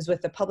was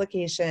with the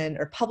publication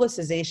or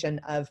publicization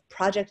of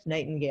Project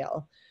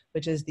Nightingale,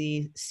 which is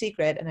the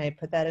secret, and I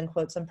put that in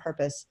quotes on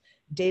purpose,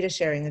 data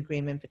sharing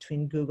agreement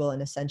between Google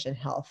and Ascension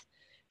Health.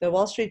 The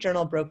Wall Street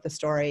Journal broke the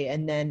story,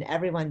 and then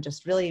everyone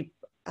just really,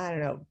 I don't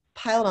know,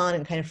 piled on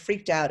and kind of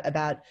freaked out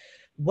about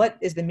what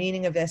is the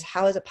meaning of this?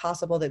 How is it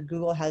possible that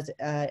Google has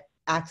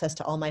access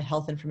to all my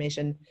health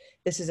information?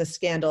 This is a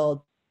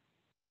scandal.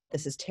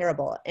 This is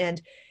terrible.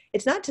 And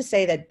it's not to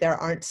say that there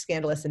aren't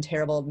scandalous and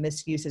terrible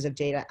misuses of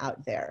data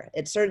out there.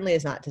 It certainly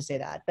is not to say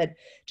that. But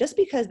just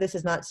because this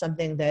is not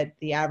something that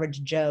the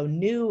average Joe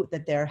knew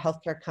that their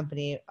healthcare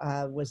company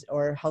was,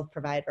 or health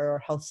provider or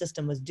health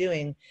system was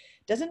doing,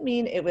 doesn't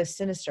mean it was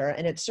sinister.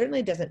 And it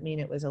certainly doesn't mean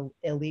it was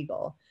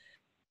illegal.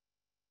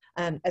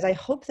 As I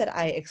hope that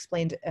I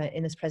explained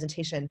in this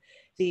presentation,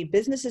 the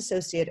business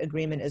associate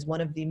agreement is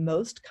one of the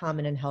most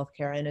common in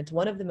healthcare, and it's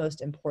one of the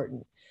most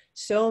important.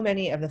 So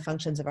many of the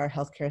functions of our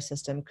healthcare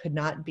system could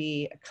not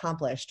be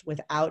accomplished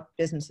without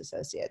business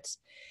associates.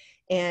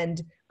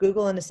 And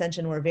Google and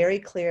Ascension were very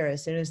clear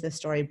as soon as this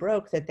story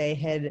broke that they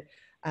had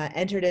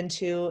entered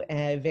into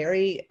a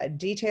very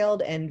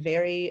detailed and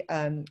very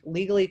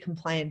legally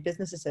compliant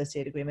business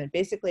associate agreement.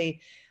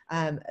 Basically,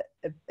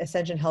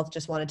 Ascension Health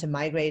just wanted to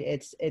migrate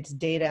its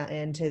data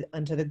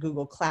onto the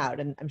Google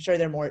Cloud. And I'm sure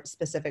there are more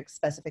specific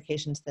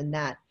specifications than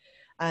that.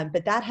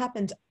 But that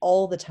happens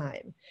all the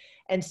time.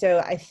 And so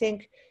I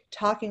think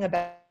talking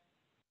about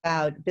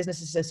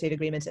business associate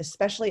agreements,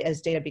 especially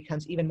as data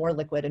becomes even more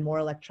liquid and more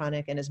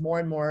electronic, and as more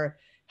and more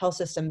health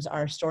systems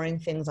are storing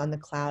things on the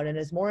cloud, and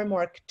as more and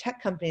more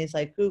tech companies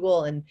like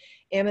Google and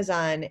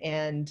Amazon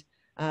and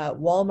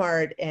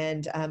Walmart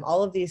and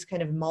all of these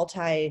kind of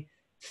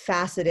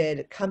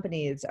multi-faceted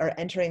companies are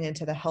entering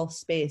into the health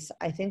space,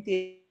 I think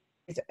these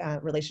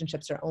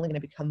relationships are only going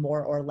to become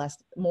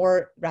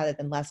more rather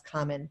than less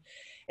common.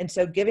 And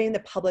so giving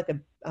the public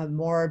a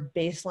more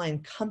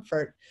baseline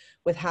comfort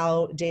with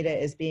how data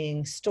is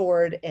being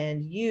stored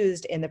and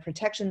used and the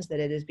protections that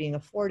it is being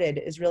afforded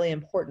is really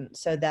important,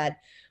 so that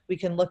we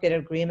can look at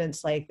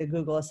agreements like the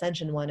Google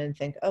Ascension one and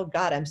think, oh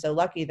God, I'm so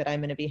lucky that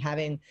I'm going to be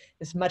having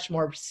this much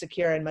more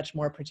secure and much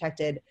more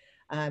protected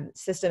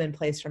system in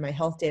place for my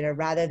health data,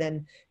 rather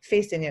than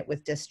facing it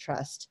with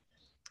distrust.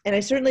 And I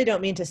certainly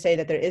don't mean to say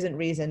that there isn't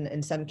reason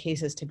in some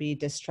cases to be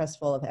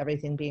distrustful of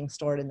everything being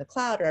stored in the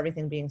cloud or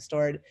everything being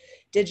stored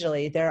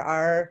digitally. There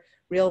are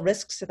real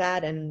risks to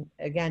that. And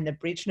again, the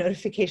breach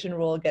notification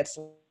rule gets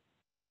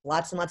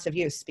lots and lots of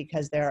use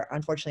because there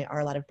unfortunately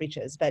are a lot of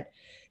breaches. But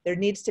there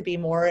needs to be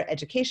more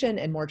education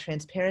and more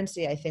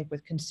transparency, I think,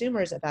 with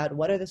consumers about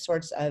what are the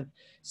sorts of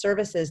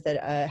services that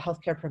a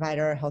healthcare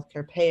provider or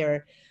healthcare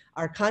payer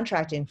are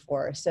contracting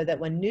for, so that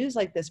when news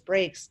like this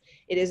breaks,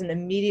 it isn't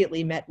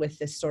immediately met with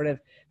this sort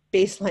of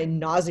baseline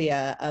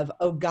nausea of,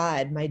 oh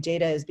God, my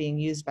data is being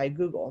used by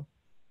Google.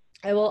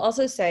 I will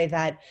also say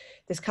that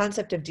this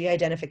concept of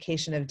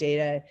de-identification of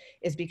data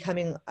is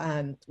becoming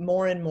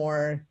more and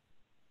more,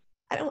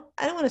 I don't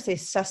want to say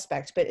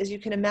suspect, but as you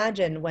can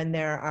imagine, when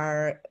there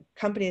are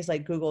companies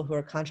like Google who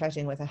are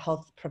contracting with a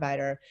health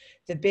provider,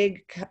 the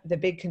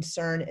big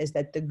concern is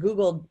that the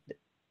Google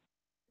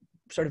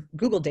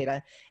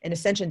data and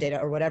Ascension data,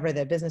 or whatever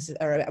the business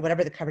or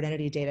whatever the covered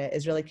entity data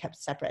is, really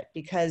kept separate,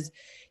 because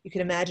you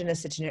can imagine a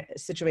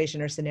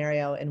situation or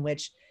scenario in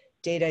which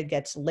data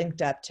gets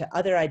linked up to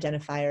other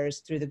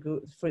identifiers through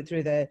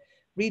the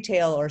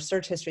retail or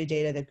search history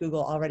data that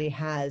Google already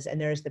has,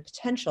 and there's the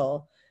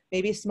potential,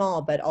 maybe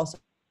small but also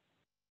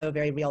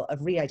very real,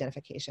 of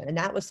re-identification. And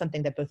that was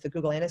something that both the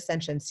Google and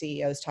Ascension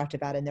CEOs talked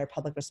about in their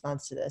public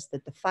response to this,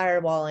 that the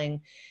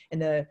firewalling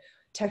and the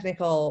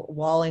technical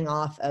walling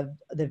off of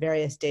the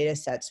various data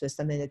sets was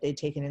something that they'd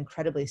taken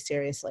incredibly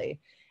seriously.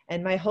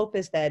 And my hope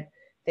is that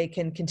they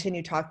can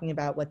continue talking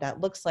about what that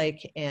looks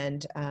like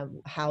and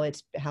how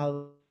it's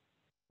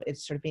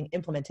sort of being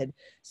implemented,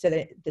 so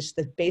that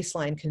the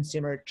baseline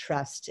consumer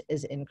trust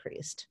is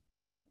increased.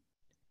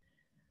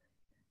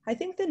 I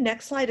think the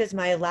next slide is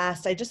my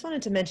last. I just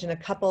wanted to mention a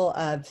couple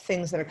of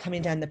things that are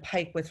coming down the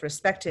pike with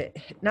respect to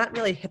not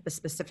really HIPAA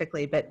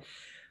specifically, but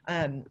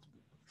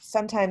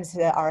sometimes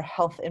our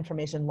health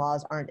information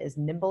laws aren't as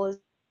nimble as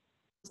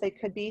they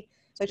could be.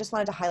 So I just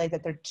wanted to highlight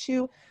that there are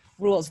two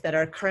rules that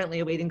are currently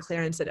awaiting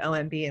clearance at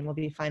OMB and will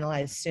be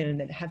finalized soon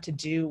that have to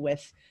do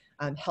with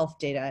health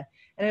data.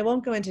 And I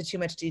won't go into too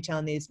much detail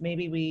on these.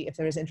 Maybe if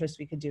there is interest,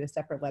 we could do a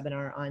separate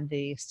webinar on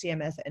the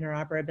CMS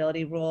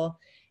interoperability rule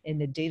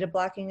and the data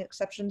blocking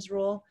exceptions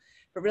rule.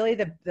 But really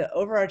the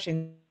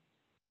overarching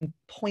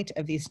point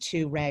of these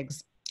two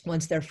regs,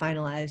 once they're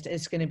finalized,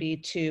 is going to be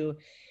to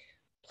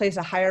place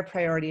a higher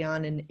priority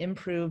on and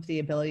improve the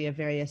ability of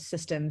various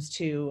systems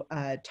to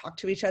talk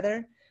to each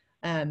other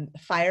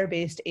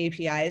FHIR-based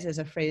APIs is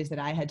a phrase that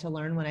I had to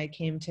learn when I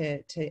came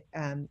to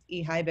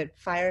eHI, but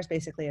FHIR is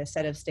basically a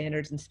set of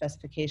standards and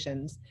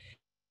specifications.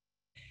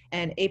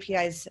 And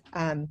APIs,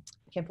 I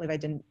can't believe I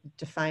didn't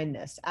define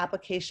this.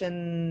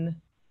 Application,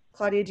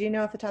 Claudia, do you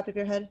know off the top of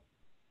your head?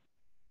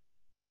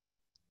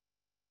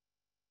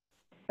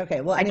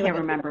 Okay, well, anyway, I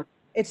can't remember.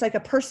 It's like a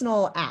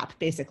personal app,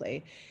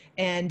 basically.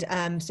 And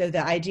so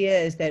the idea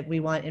is that we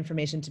want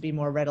information to be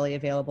more readily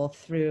available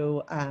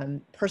through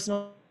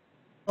personal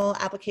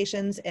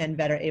applications and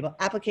better able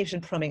application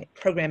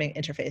programming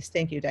interface.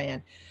 Thank you,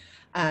 Diane.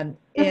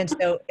 And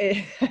so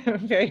I'm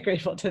very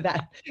grateful to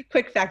that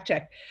quick fact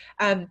check.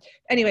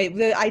 Anyway,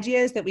 the idea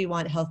is that we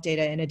want health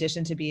data, in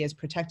addition to be as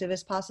protective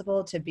as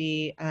possible, to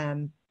be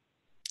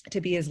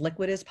as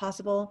liquid as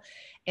possible,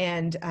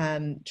 and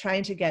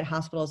trying to get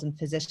hospitals and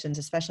physicians,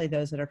 especially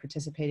those that are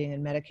participating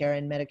in Medicare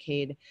and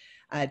Medicaid,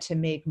 to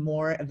make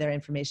more of their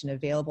information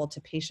available to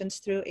patients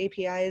through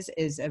APIs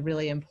is a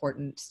really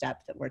important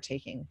step that we're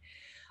taking.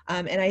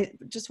 And I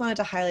just wanted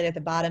to highlight at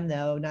the bottom,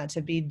 though, not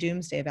to be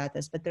doomsday about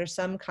this, but there's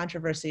some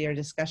controversy or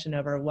discussion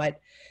over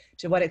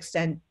to what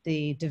extent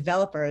the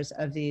developers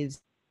of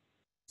these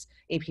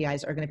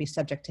APIs are going to be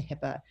subject to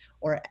HIPAA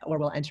or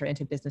will enter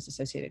into business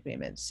associate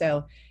agreements.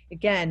 So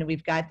again,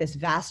 we've got this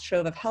vast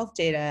trove of health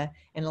data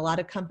and a lot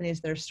of companies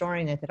that are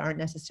storing it that aren't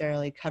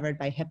necessarily covered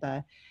by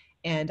HIPAA.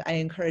 And I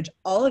encourage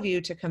all of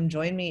you to come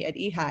join me at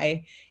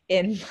eHI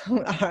in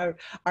our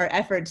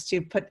efforts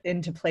to put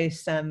into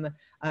place some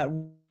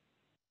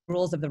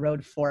rules of the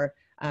road for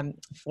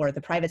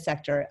the private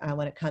sector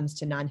when it comes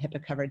to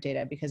non-HIPAA covered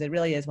data, because it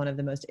really is one of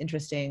the most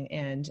interesting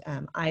and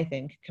I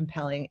think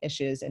compelling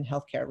issues in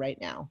healthcare right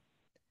now.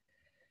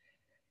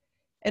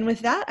 And with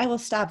that, I will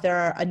stop. There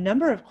are a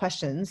number of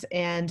questions,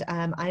 and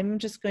I'm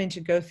just going to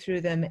go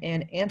through them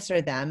and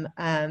answer them.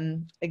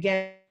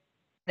 Again,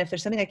 if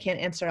there's something I can't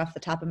answer off the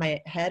top of my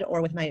head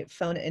or with my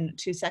phone in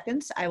 2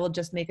 seconds, I will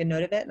just make a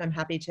note of it, and I'm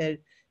happy to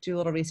do a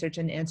little research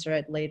and answer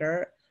it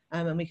later.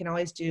 And we can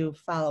always do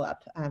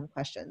follow-up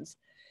questions.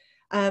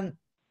 But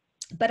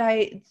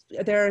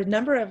there are a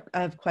number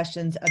of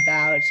questions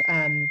about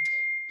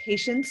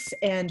patients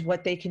and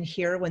what they can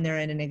hear when they're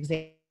in an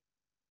exam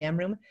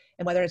room,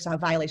 and whether it's a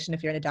violation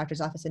if you're in a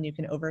doctor's office and you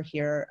can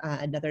overhear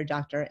another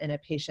doctor and a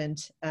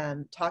patient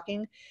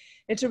talking.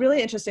 It's a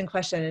really interesting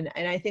question,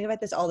 and I think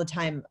about this all the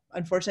time.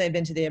 Unfortunately, I've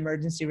been to the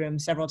emergency room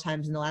several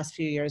times in the last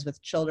few years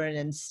with children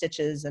and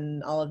stitches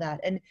and all of that,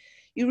 and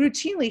you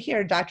routinely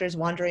hear doctors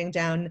wandering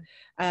down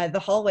the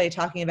hallway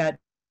talking about,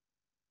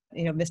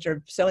 you know,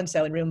 Mr.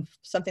 So-and-so in room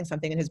something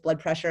and his blood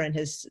pressure and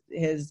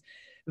his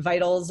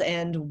vitals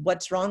and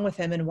what's wrong with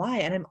him and why.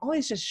 And I'm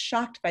always just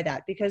shocked by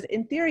that, because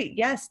in theory,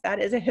 yes, that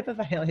is a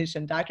HIPAA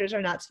violation. Doctors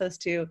are not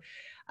supposed to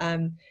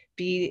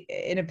be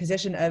in a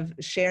position of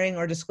sharing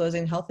or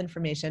disclosing health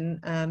information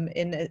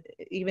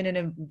even in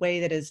a way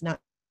that is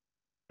not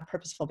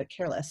purposeful but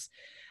careless.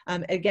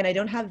 Again, I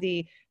don't have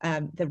the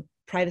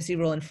privacy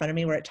rule in front of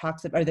me where it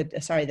talks about,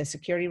 or the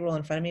security rule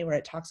in front of me where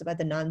it talks about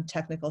the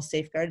non-technical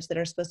safeguards that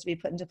are supposed to be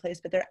put into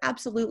place, but there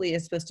absolutely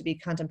is supposed to be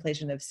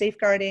contemplation of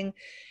safeguarding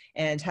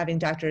and having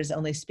doctors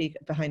only speak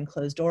behind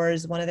closed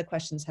doors. One of the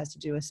questions has to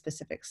do with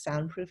specific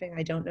soundproofing.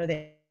 I don't know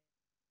the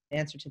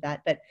answer to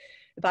that, but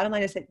the bottom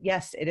line is that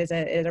yes, it is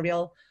a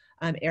real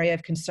area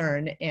of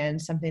concern, and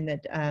something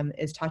that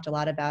is talked a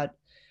lot about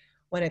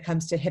when it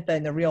comes to HIPAA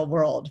in the real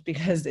world,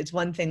 because it's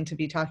one thing to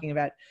be talking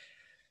about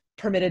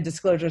permitted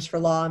disclosures for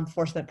law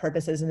enforcement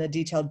purposes and the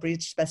detailed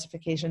breach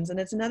specifications, and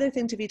it's another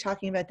thing to be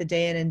talking about the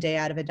day in and day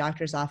out of a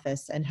doctor's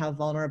office and how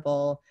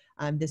vulnerable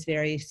this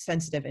very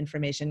sensitive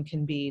information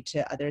can be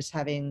to others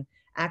having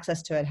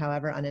access to it,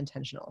 however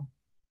unintentional.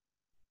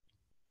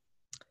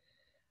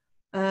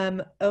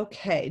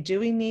 Okay, do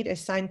we need a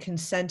signed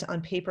consent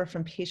on paper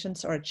from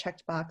patients or a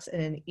checked box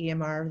in an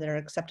EMR that are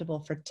acceptable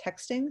for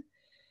texting?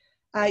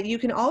 You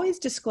can always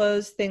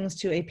disclose things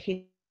to a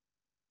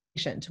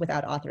patient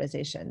without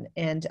authorization,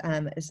 and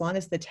as long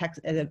as the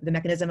text, the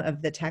mechanism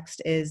of the text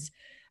is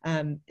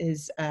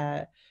as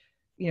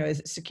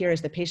secure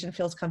as the patient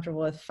feels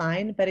comfortable with,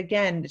 fine. But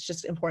again, it's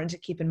just important to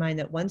keep in mind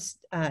that once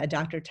a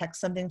doctor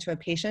texts something to a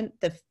patient,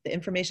 the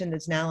information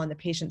that's now on the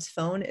patient's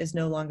phone is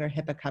no longer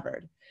HIPAA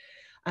covered.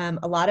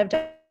 A lot of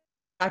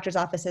doctors'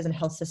 offices and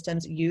health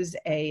systems use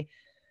a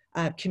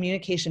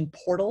communication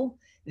portal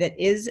that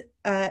is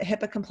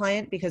HIPAA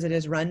compliant because it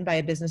is run by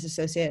a business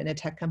associate in a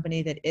tech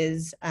company that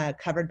is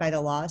covered by the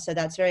law. So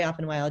that's very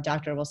often why a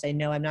doctor will say,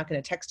 no, I'm not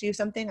going to text you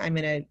something. I'm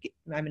going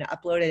to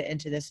upload it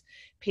into this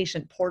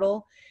patient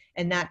portal.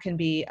 And that can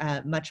be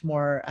much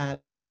more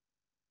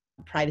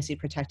privacy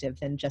protective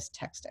than just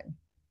texting.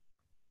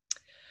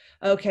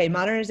 Okay,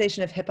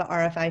 modernization of HIPAA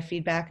RFI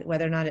feedback,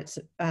 whether or not it's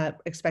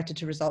expected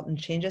to result in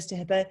changes to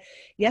HIPAA.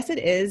 Yes, it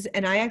is.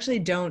 And I actually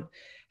don't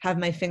have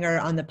my finger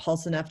on the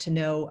pulse enough to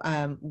know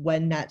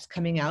when that's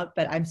coming out,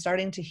 but I'm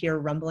starting to hear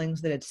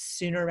rumblings that it's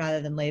sooner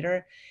rather than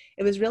later.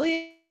 It was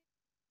really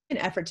an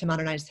effort to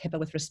modernize HIPAA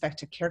with respect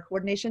to care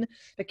coordination,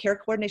 but care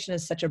coordination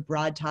is such a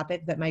broad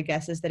topic that my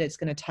guess is that it's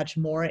going to touch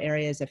more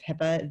areas of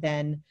HIPAA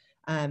than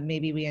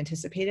maybe we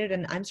anticipated.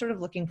 And I'm sort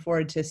of looking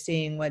forward to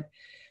seeing what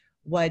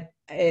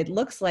it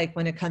looks like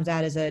when it comes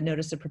out as a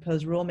notice of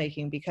proposed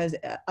rulemaking, because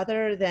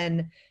other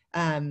than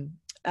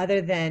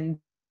HIPAA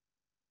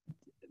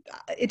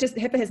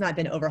has not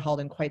been overhauled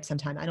in quite some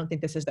time. I don't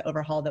think this is the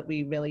overhaul that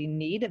we really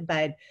need,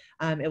 but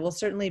it will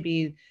certainly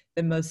be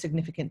the most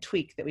significant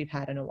tweak that we've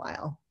had in a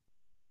while.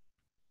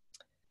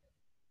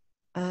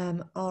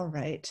 All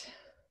right.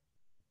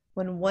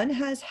 When one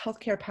has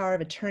healthcare power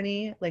of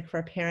attorney, like for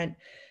a parent,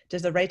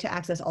 does the right to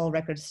access all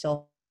records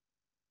still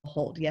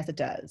hold? Yes, it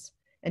does.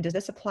 And does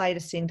this apply to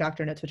seeing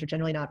doctor notes, which are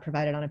generally not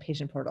provided on a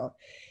patient portal?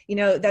 You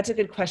know, that's a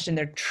good question.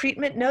 Their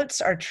treatment notes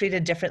are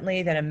treated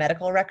differently than a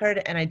medical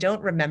record, and I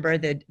don't remember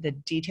the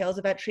details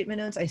about treatment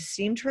notes. I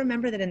seem to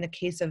remember that in the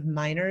case of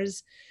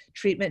minors,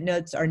 treatment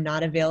notes are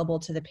not available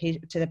to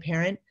the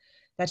parent.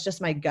 That's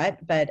just my gut,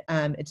 but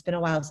it's been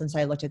a while since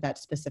I looked at that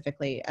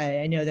specifically.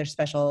 I know their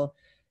special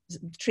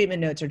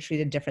treatment notes are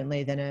treated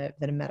differently than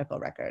a medical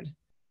record.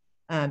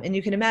 And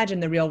you can imagine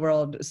the real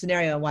world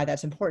scenario why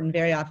that's important.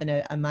 Very often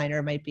a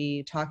minor might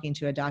be talking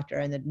to a doctor,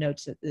 and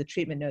the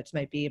treatment notes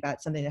might be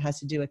about something that has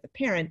to do with the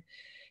parent,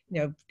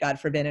 you know, God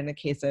forbid, in a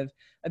case of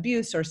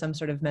abuse or some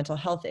sort of mental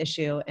health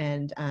issue.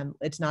 And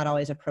it's not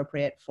always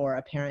appropriate for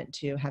a parent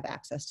to have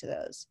access to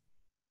those.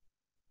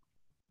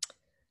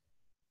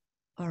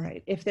 All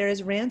right, if there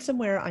is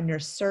ransomware on your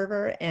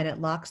server and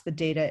it locks the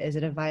data, is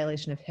it a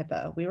violation of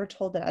HIPAA? We were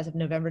told that as of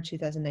November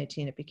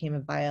 2019, it became a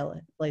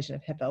violation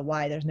of HIPAA.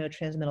 Why? There's no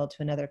transmittal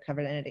to another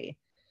covered entity.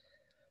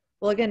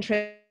 Well, again,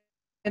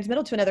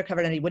 transmittal to another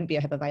covered entity wouldn't be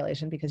a HIPAA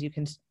violation because you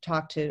can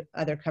talk to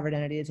other covered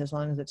entities as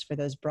long as it's for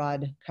those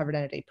broad covered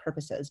entity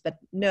purposes. But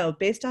no,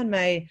 based on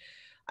my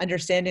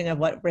understanding of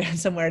what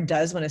ransomware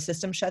does when a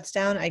system shuts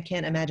down, I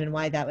can't imagine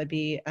why that would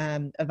be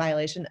a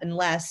violation,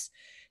 unless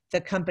the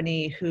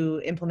company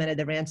who implemented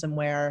the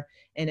ransomware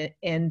and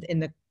in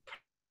the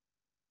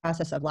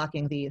process of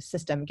locking the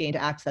system gained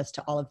access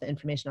to all of the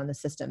information on the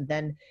system.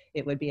 Then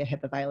it would be a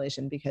HIPAA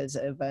violation because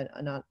of an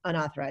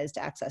unauthorized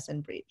access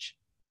and breach.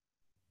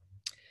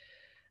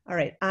 All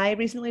right, I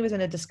recently was in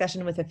a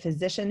discussion with a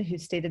physician who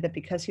stated that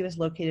because he was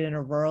located in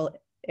a rural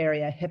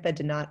area, HIPAA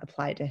did not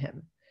apply to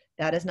him.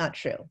 That is not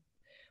true.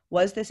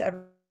 Was this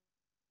ever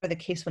the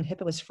case when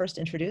HIPAA was first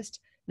introduced?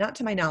 Not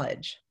to my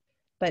knowledge.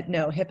 But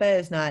no, HIPAA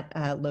is not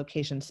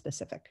location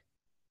specific.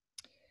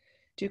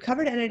 Do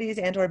covered entities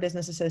and or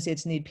business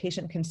associates need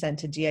patient consent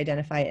to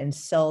de-identify and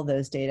sell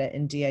those data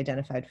in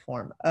de-identified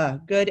form?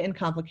 Good and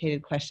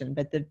complicated question,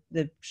 but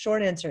the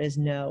short answer is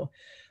no.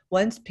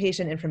 Once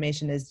patient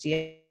information is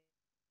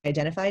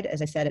de-identified,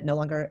 as I said, it no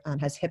longer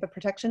has HIPAA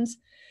protections,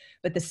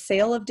 but the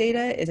sale of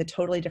data is a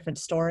totally different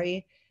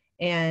story.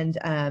 And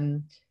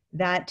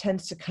that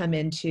tends to come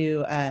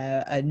into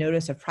a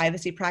notice of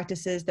privacy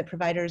practices that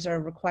providers are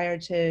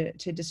required to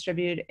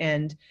distribute.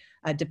 And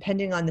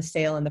depending on the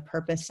sale and the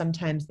purpose,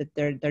 sometimes that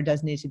there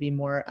does need to be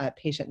more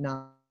patient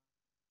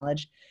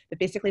knowledge. But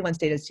basically, once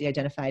data is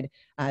de-identified,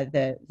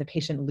 the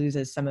patient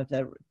loses some of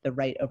the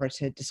right over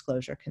to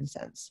disclosure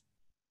consents.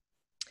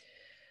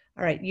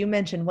 All right, you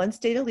mentioned once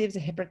data leaves a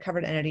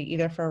HIPAA-covered entity,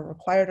 either for a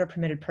required or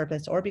permitted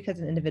purpose, or because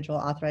an individual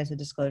authorized the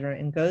disclosure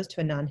and goes to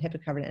a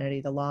non-HIPAA-covered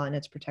entity, the law and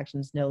its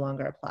protections no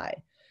longer apply.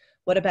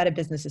 What about a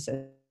business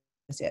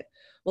associate?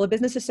 Well, a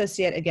business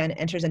associate, again,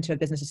 enters into a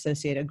business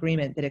associate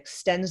agreement that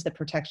extends the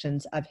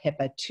protections of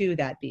HIPAA to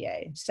that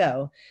BA.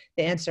 So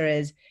the answer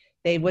is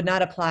they would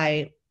not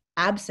apply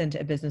absent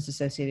a business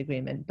associate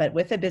agreement, but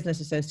with a business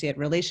associate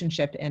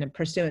relationship and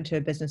pursuant to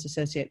a business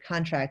associate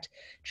contract,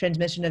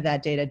 transmission of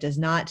that data does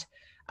not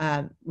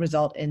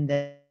result in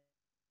the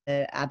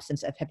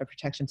absence of HIPAA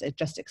protections. It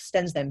just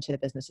extends them to the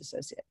business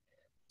associate.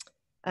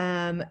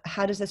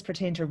 How does this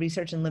pertain to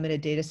research and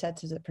limited data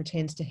sets as it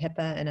pertains to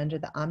HIPAA and under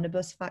the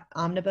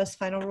omnibus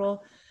final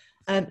rule?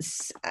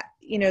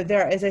 You know,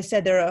 as I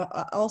said, there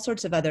are all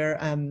sorts of other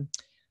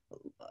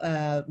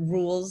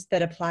rules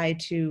that apply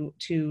to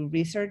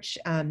research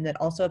that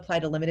also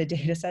apply to limited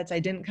data sets. I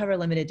didn't cover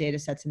limited data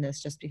sets in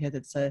this just because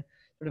it's a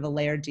sort of a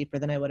layer deeper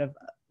than I would have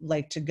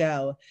liked to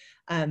go.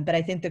 But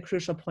I think the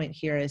crucial point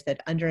here is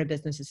that under a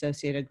business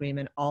associate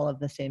agreement, all of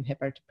the same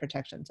HIPAA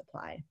protections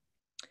apply.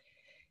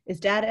 Is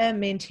data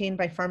maintained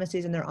by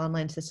pharmacies and their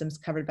online systems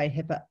covered by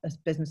HIPAA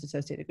business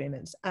associate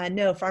agreements?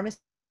 No, pharmacies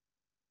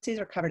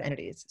are covered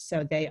entities,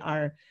 so they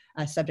are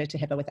subject to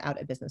HIPAA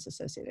without a business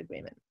associate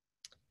agreement.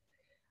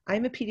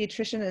 I'm a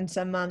pediatrician and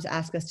some moms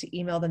ask us to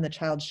email them the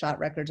child's shot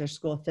records or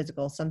school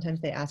physicals.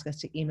 Sometimes they ask us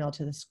to email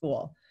to the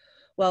school.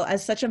 Well,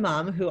 as such a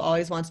mom who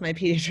always wants my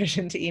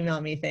pediatrician to email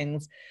me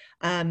things,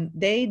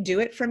 they do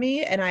it for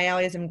me, and I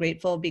always am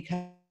grateful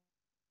because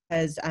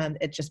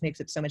it just makes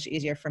it so much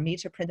easier for me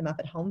to print them up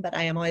at home. But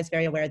I am always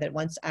very aware that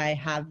once I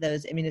have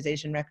those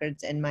immunization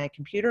records in my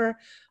computer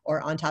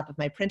or on top of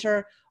my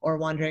printer or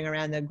wandering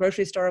around the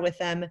grocery store with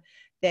them,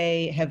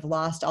 they have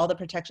lost all the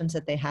protections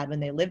that they had when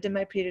they lived in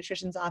my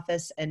pediatrician's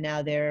office, and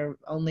now they're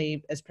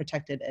only as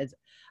protected as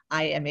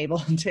I am able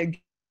to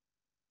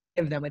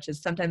give them, which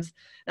is sometimes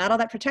not all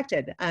that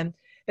protected.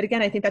 But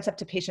again, I think that's up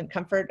to patient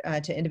comfort,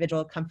 to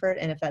individual comfort.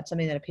 And if that's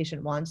something that a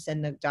patient wants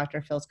and the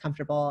doctor feels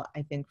comfortable,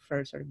 I think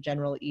for sort of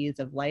general ease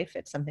of life,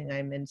 it's something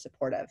I'm in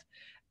support of.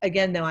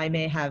 Again, though, I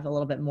may have a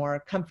little bit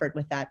more comfort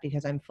with that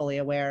because I'm fully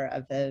aware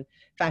of the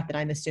fact that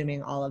I'm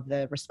assuming all of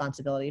the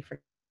responsibility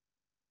for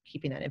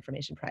keeping that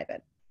information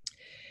private.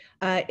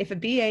 If a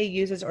BA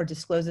uses or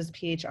discloses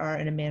PHR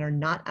in a manner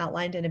not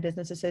outlined in a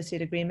business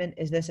associate agreement,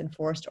 is this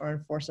enforced or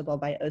enforceable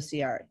by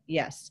OCR?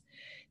 Yes.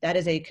 That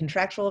is a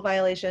contractual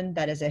violation,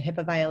 that is a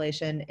HIPAA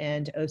violation,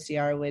 and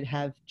OCR would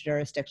have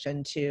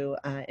jurisdiction to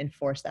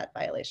enforce that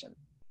violation.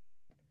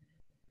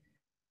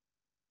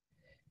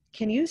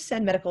 Can you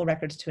send medical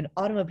records to an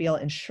automobile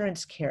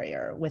insurance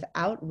carrier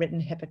without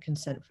written HIPAA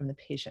consent from the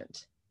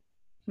patient?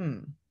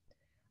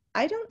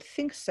 I don't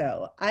think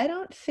so. I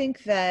don't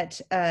think that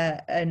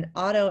an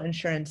auto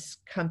insurance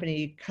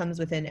company comes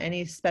within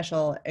any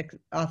special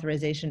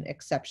authorization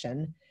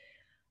exception.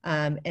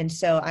 And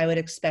so I would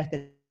expect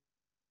that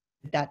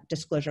that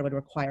disclosure would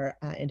require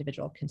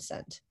individual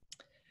consent.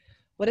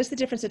 What is the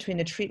difference between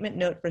a treatment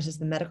note versus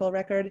the medical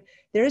record?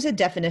 There is a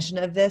definition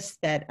of this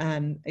that,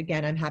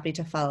 again, I'm happy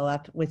to follow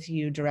up with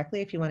you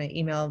directly if you want to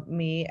email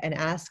me and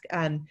ask.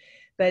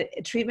 But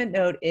a treatment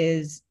note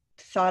is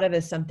thought of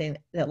as something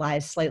that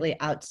lies slightly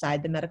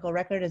outside the medical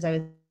record. As I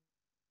was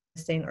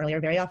saying earlier,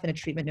 very often a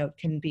treatment note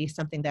can be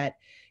something that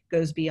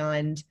goes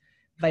beyond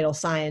vital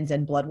signs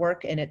and blood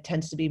work, and it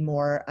tends to be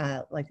more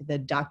like the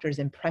doctor's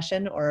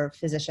impression or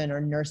physician or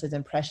nurse's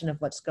impression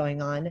of what's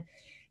going on.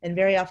 And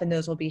very often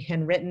those will be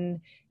handwritten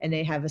and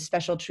they have a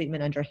special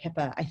treatment under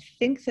HIPAA. I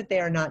think that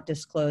they are not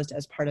disclosed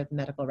as part of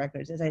medical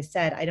records. As I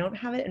said, I don't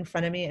have it in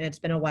front of me and it's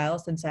been a while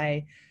since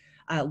I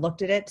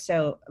looked at it.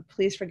 So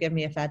please forgive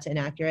me if that's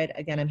inaccurate.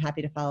 Again, I'm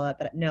happy to follow up,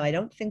 but no, I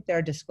don't think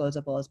they're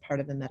disclosable as part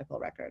of the medical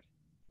record.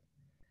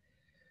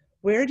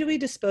 Where do we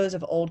dispose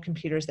of old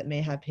computers that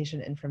may have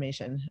patient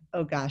information?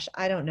 Oh gosh,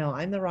 I don't know.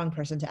 I'm the wrong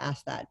person to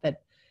ask that,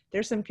 but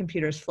there's some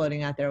computers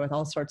floating out there with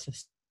all sorts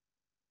of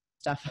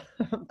stuff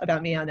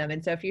about me on them.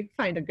 And so if you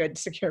find a good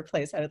secure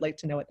place, I would like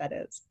to know what that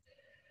is.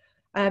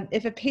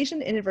 If a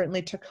patient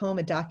inadvertently took home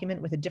a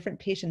document with a different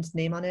patient's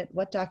name on it,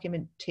 what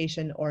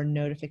documentation or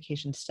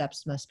notification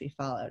steps must be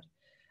followed?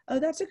 Oh,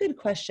 that's a good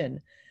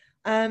question.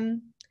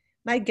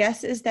 My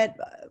guess is that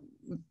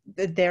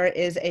there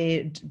is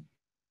a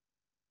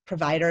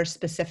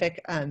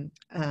provider-specific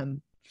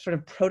sort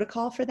of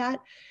protocol for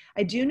that.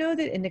 I do know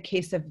that in the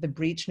case of the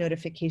breach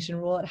notification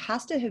rule, it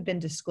has to have been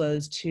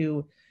disclosed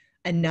to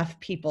enough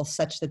people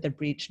such that the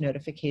breach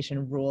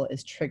notification rule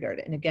is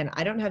triggered. And again,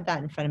 I don't have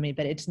that in front of me,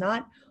 but it's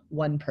not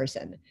one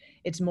person.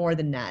 It's more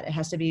than that. It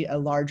has to be a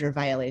larger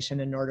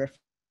violation in order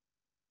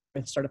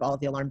for sort of all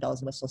of the alarm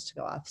bells and whistles to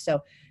go off.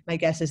 So my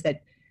guess is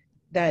that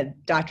the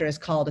doctor is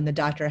called and the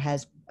doctor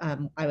has,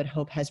 I would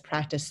hope, has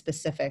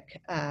practice-specific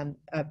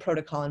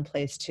protocol in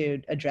place to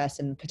address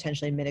and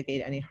potentially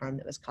mitigate any harm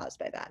that was caused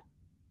by that.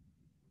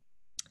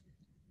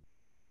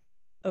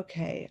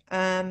 Okay.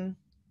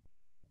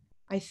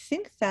 I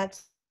think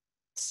that's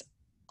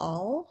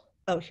all.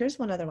 Oh, here's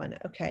one other one.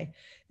 Okay.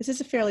 This is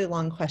a fairly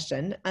long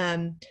question.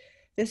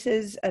 This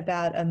is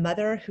about a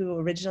mother who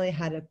originally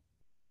had a,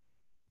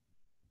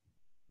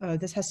 oh,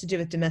 this has to do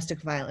with domestic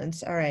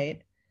violence. All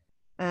right.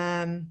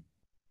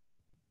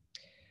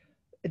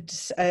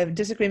 It's a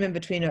disagreement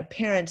between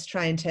parents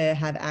trying to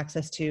have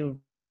access to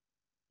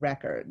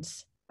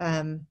records.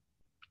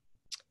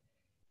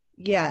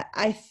 Yeah,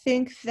 I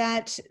think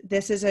that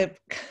this is a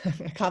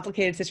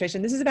complicated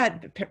situation. This is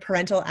about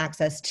parental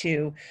access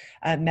to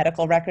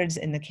medical records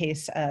in the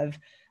case of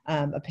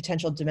a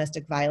potential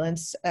domestic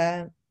violence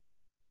oh,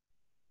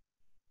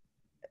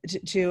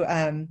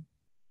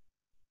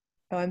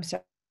 I'm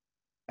sorry.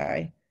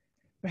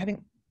 We're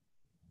having,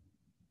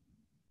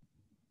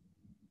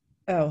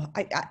 oh,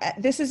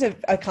 this is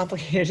a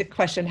complicated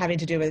question having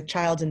to do with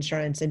child's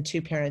insurance and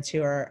two parents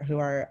who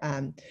are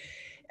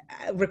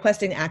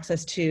requesting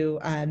access to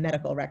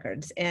medical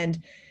records.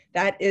 And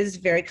that is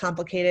very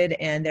complicated,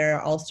 and there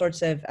are all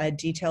sorts of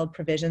detailed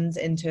provisions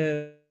in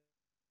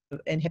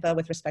HIPAA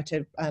with respect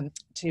to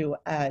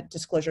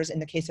disclosures in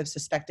the case of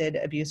suspected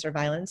abuse or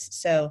violence.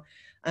 So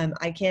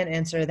I can't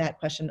answer that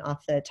question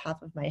off the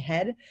top of my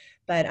head.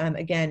 But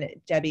again,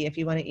 Debbie, if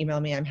you want to email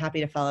me, I'm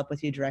happy to follow up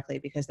with you directly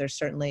because there's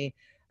certainly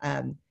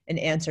an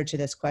answer to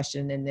this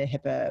question in the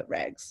HIPAA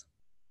regs.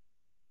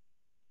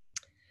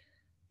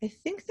 I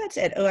think that's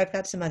it. Oh, I've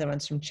got some other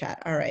ones from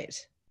chat. All right.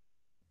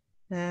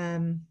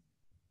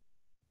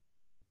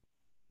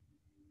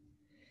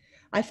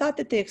 I thought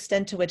that the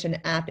extent to which an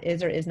app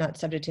is or is not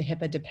subject to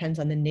HIPAA depends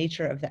on the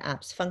nature of the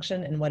app's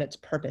function and what its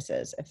purpose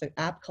is. If the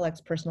app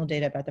collects personal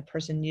data about the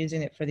person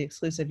using it for the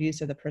exclusive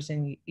use of the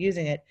person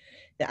using it,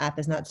 the app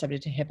is not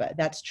subject to HIPAA.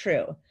 That's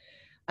true.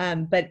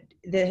 But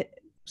the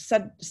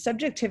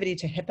subjectivity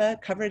to HIPAA,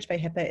 coverage by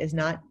HIPAA, is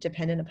not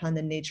dependent upon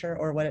the nature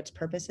or what its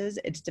purpose is.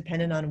 It's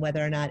dependent on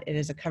whether or not it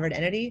is a covered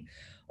entity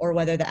or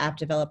whether the app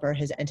developer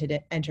has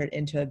entered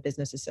into a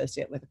business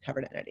associate with a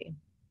covered entity.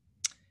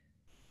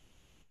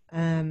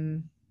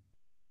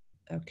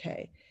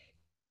 Okay.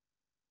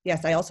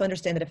 Yes, I also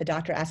understand that if a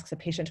doctor asks a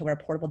patient to wear a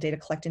portable data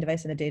collecting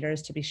device and the data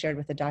is to be shared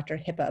with the doctor,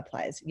 HIPAA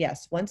applies.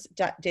 Yes, once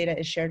data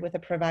is shared with a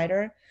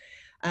provider,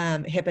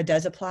 HIPAA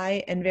does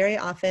apply, and very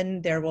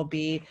often there will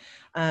be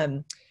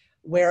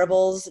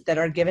wearables that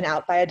are given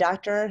out by a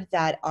doctor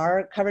that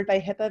are covered by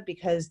HIPAA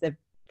because the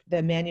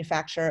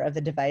manufacturer of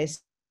the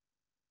device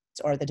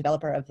or the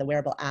developer of the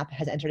wearable app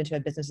has entered into a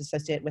business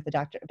associate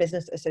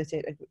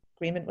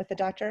agreement with the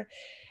doctor.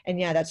 And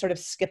yeah, that sort of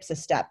skips a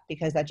step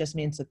because that just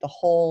means that the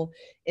whole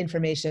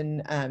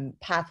information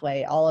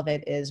pathway, all of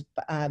it is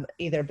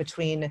either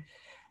between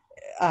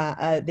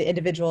the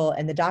individual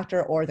and the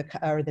doctor or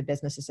the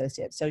business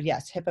associate. So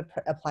yes, HIPAA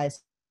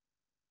applies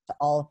to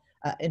all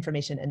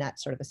information in that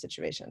sort of a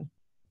situation.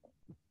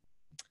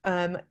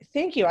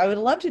 Thank you. I would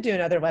love to do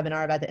another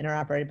webinar about the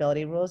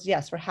interoperability rules.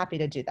 Yes, we're happy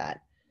to do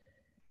that.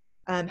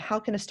 How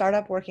can a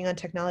startup working on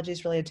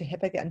technologies related to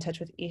HIPAA get in touch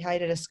with eHi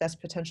to discuss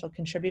potential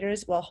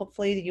contributors? Well,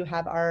 hopefully you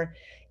have our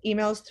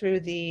emails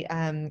through the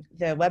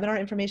webinar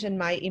information.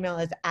 My email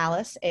is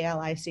Alice,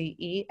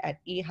 A-L-I-C-E,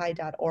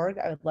 @ehi.org.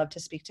 I would love to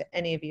speak to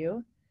any of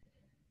you.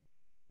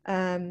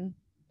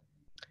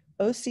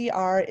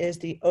 OCR is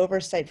the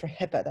oversight for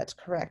HIPAA. That's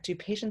correct. Do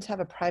patients have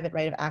a private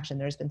right of action?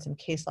 There's been some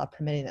case law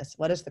permitting this.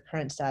 What is the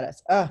current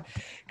status? Oh,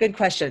 good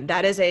question.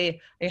 That is a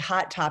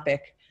hot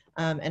topic.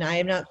 And I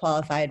am not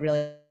qualified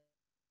really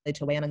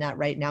to weigh in on that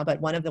right now,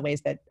 but one of the ways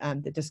that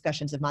the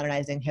discussions of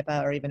modernizing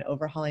HIPAA or even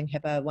overhauling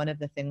HIPAA, one of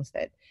the things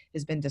that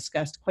has been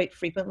discussed quite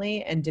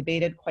frequently and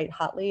debated quite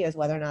hotly is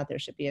whether or not there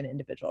should be an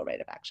individual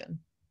right of action.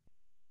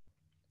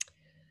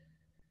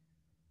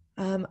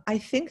 I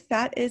think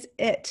that is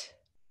it.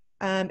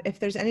 If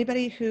there's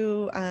anybody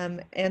who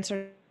asked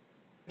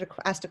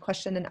a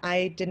question and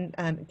I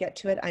didn't get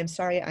to it, I'm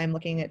sorry. I'm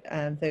looking at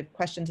the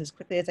questions as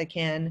quickly as I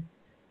can.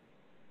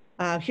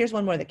 Here's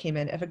one more that came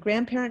in. If a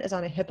grandparent is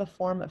on a HIPAA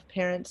form of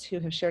parents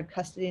who have shared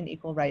custody and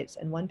equal rights,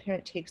 and one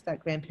parent takes that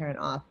grandparent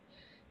off,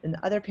 and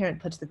the other parent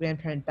puts the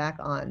grandparent back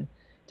on,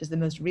 does the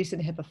most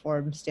recent HIPAA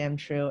form stand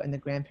true and the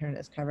grandparent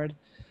is covered?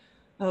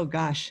 Oh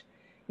gosh.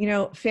 You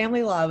know,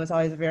 family law was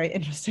always a very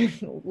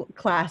interesting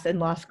class in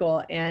law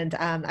school, and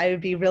I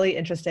would be really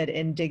interested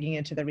in digging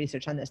into the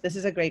research on this. This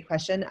is a great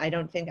question. I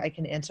don't think I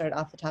can answer it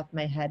off the top of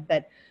my head,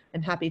 but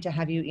I'm happy to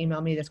have you email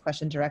me this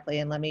question directly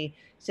and let me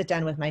sit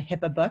down with my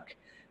HIPAA book,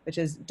 which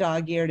is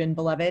dog-eared and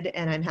beloved,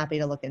 and I'm happy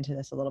to look into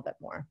this a little bit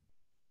more.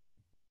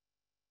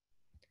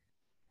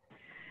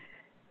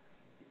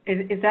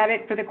 Is that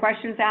it for the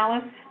questions,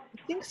 Alice?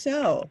 I think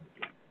so.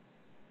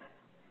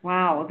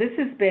 Wow, this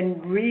has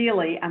been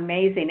really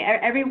amazing.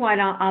 Everyone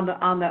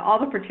all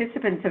the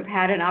participants have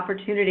had an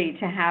opportunity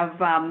to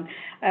have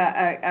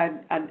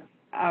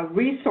a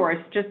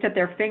resource just at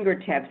their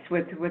fingertips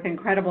with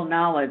incredible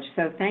knowledge.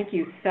 So thank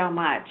you so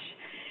much.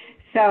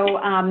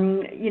 So,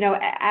 you know,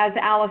 as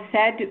Alice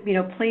said, you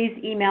know, please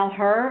email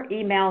her,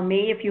 email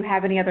me if you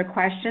have any other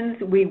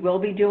questions. We will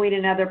be doing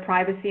another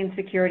privacy and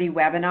security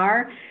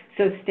webinar,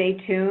 so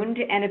stay tuned.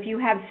 And if you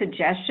have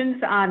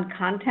suggestions on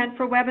content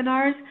for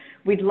webinars,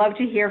 we'd love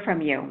to hear from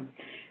you.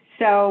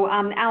 So,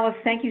 Alice,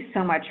 thank you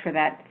so much for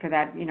that,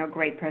 you know,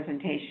 great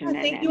presentation.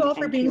 Yeah, thank you all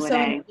for being so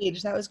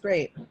engaged. That was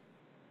great.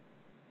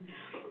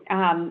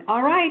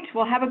 All right.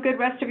 Well, have a good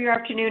rest of your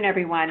afternoon,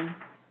 everyone.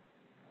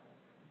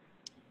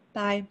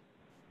 Bye.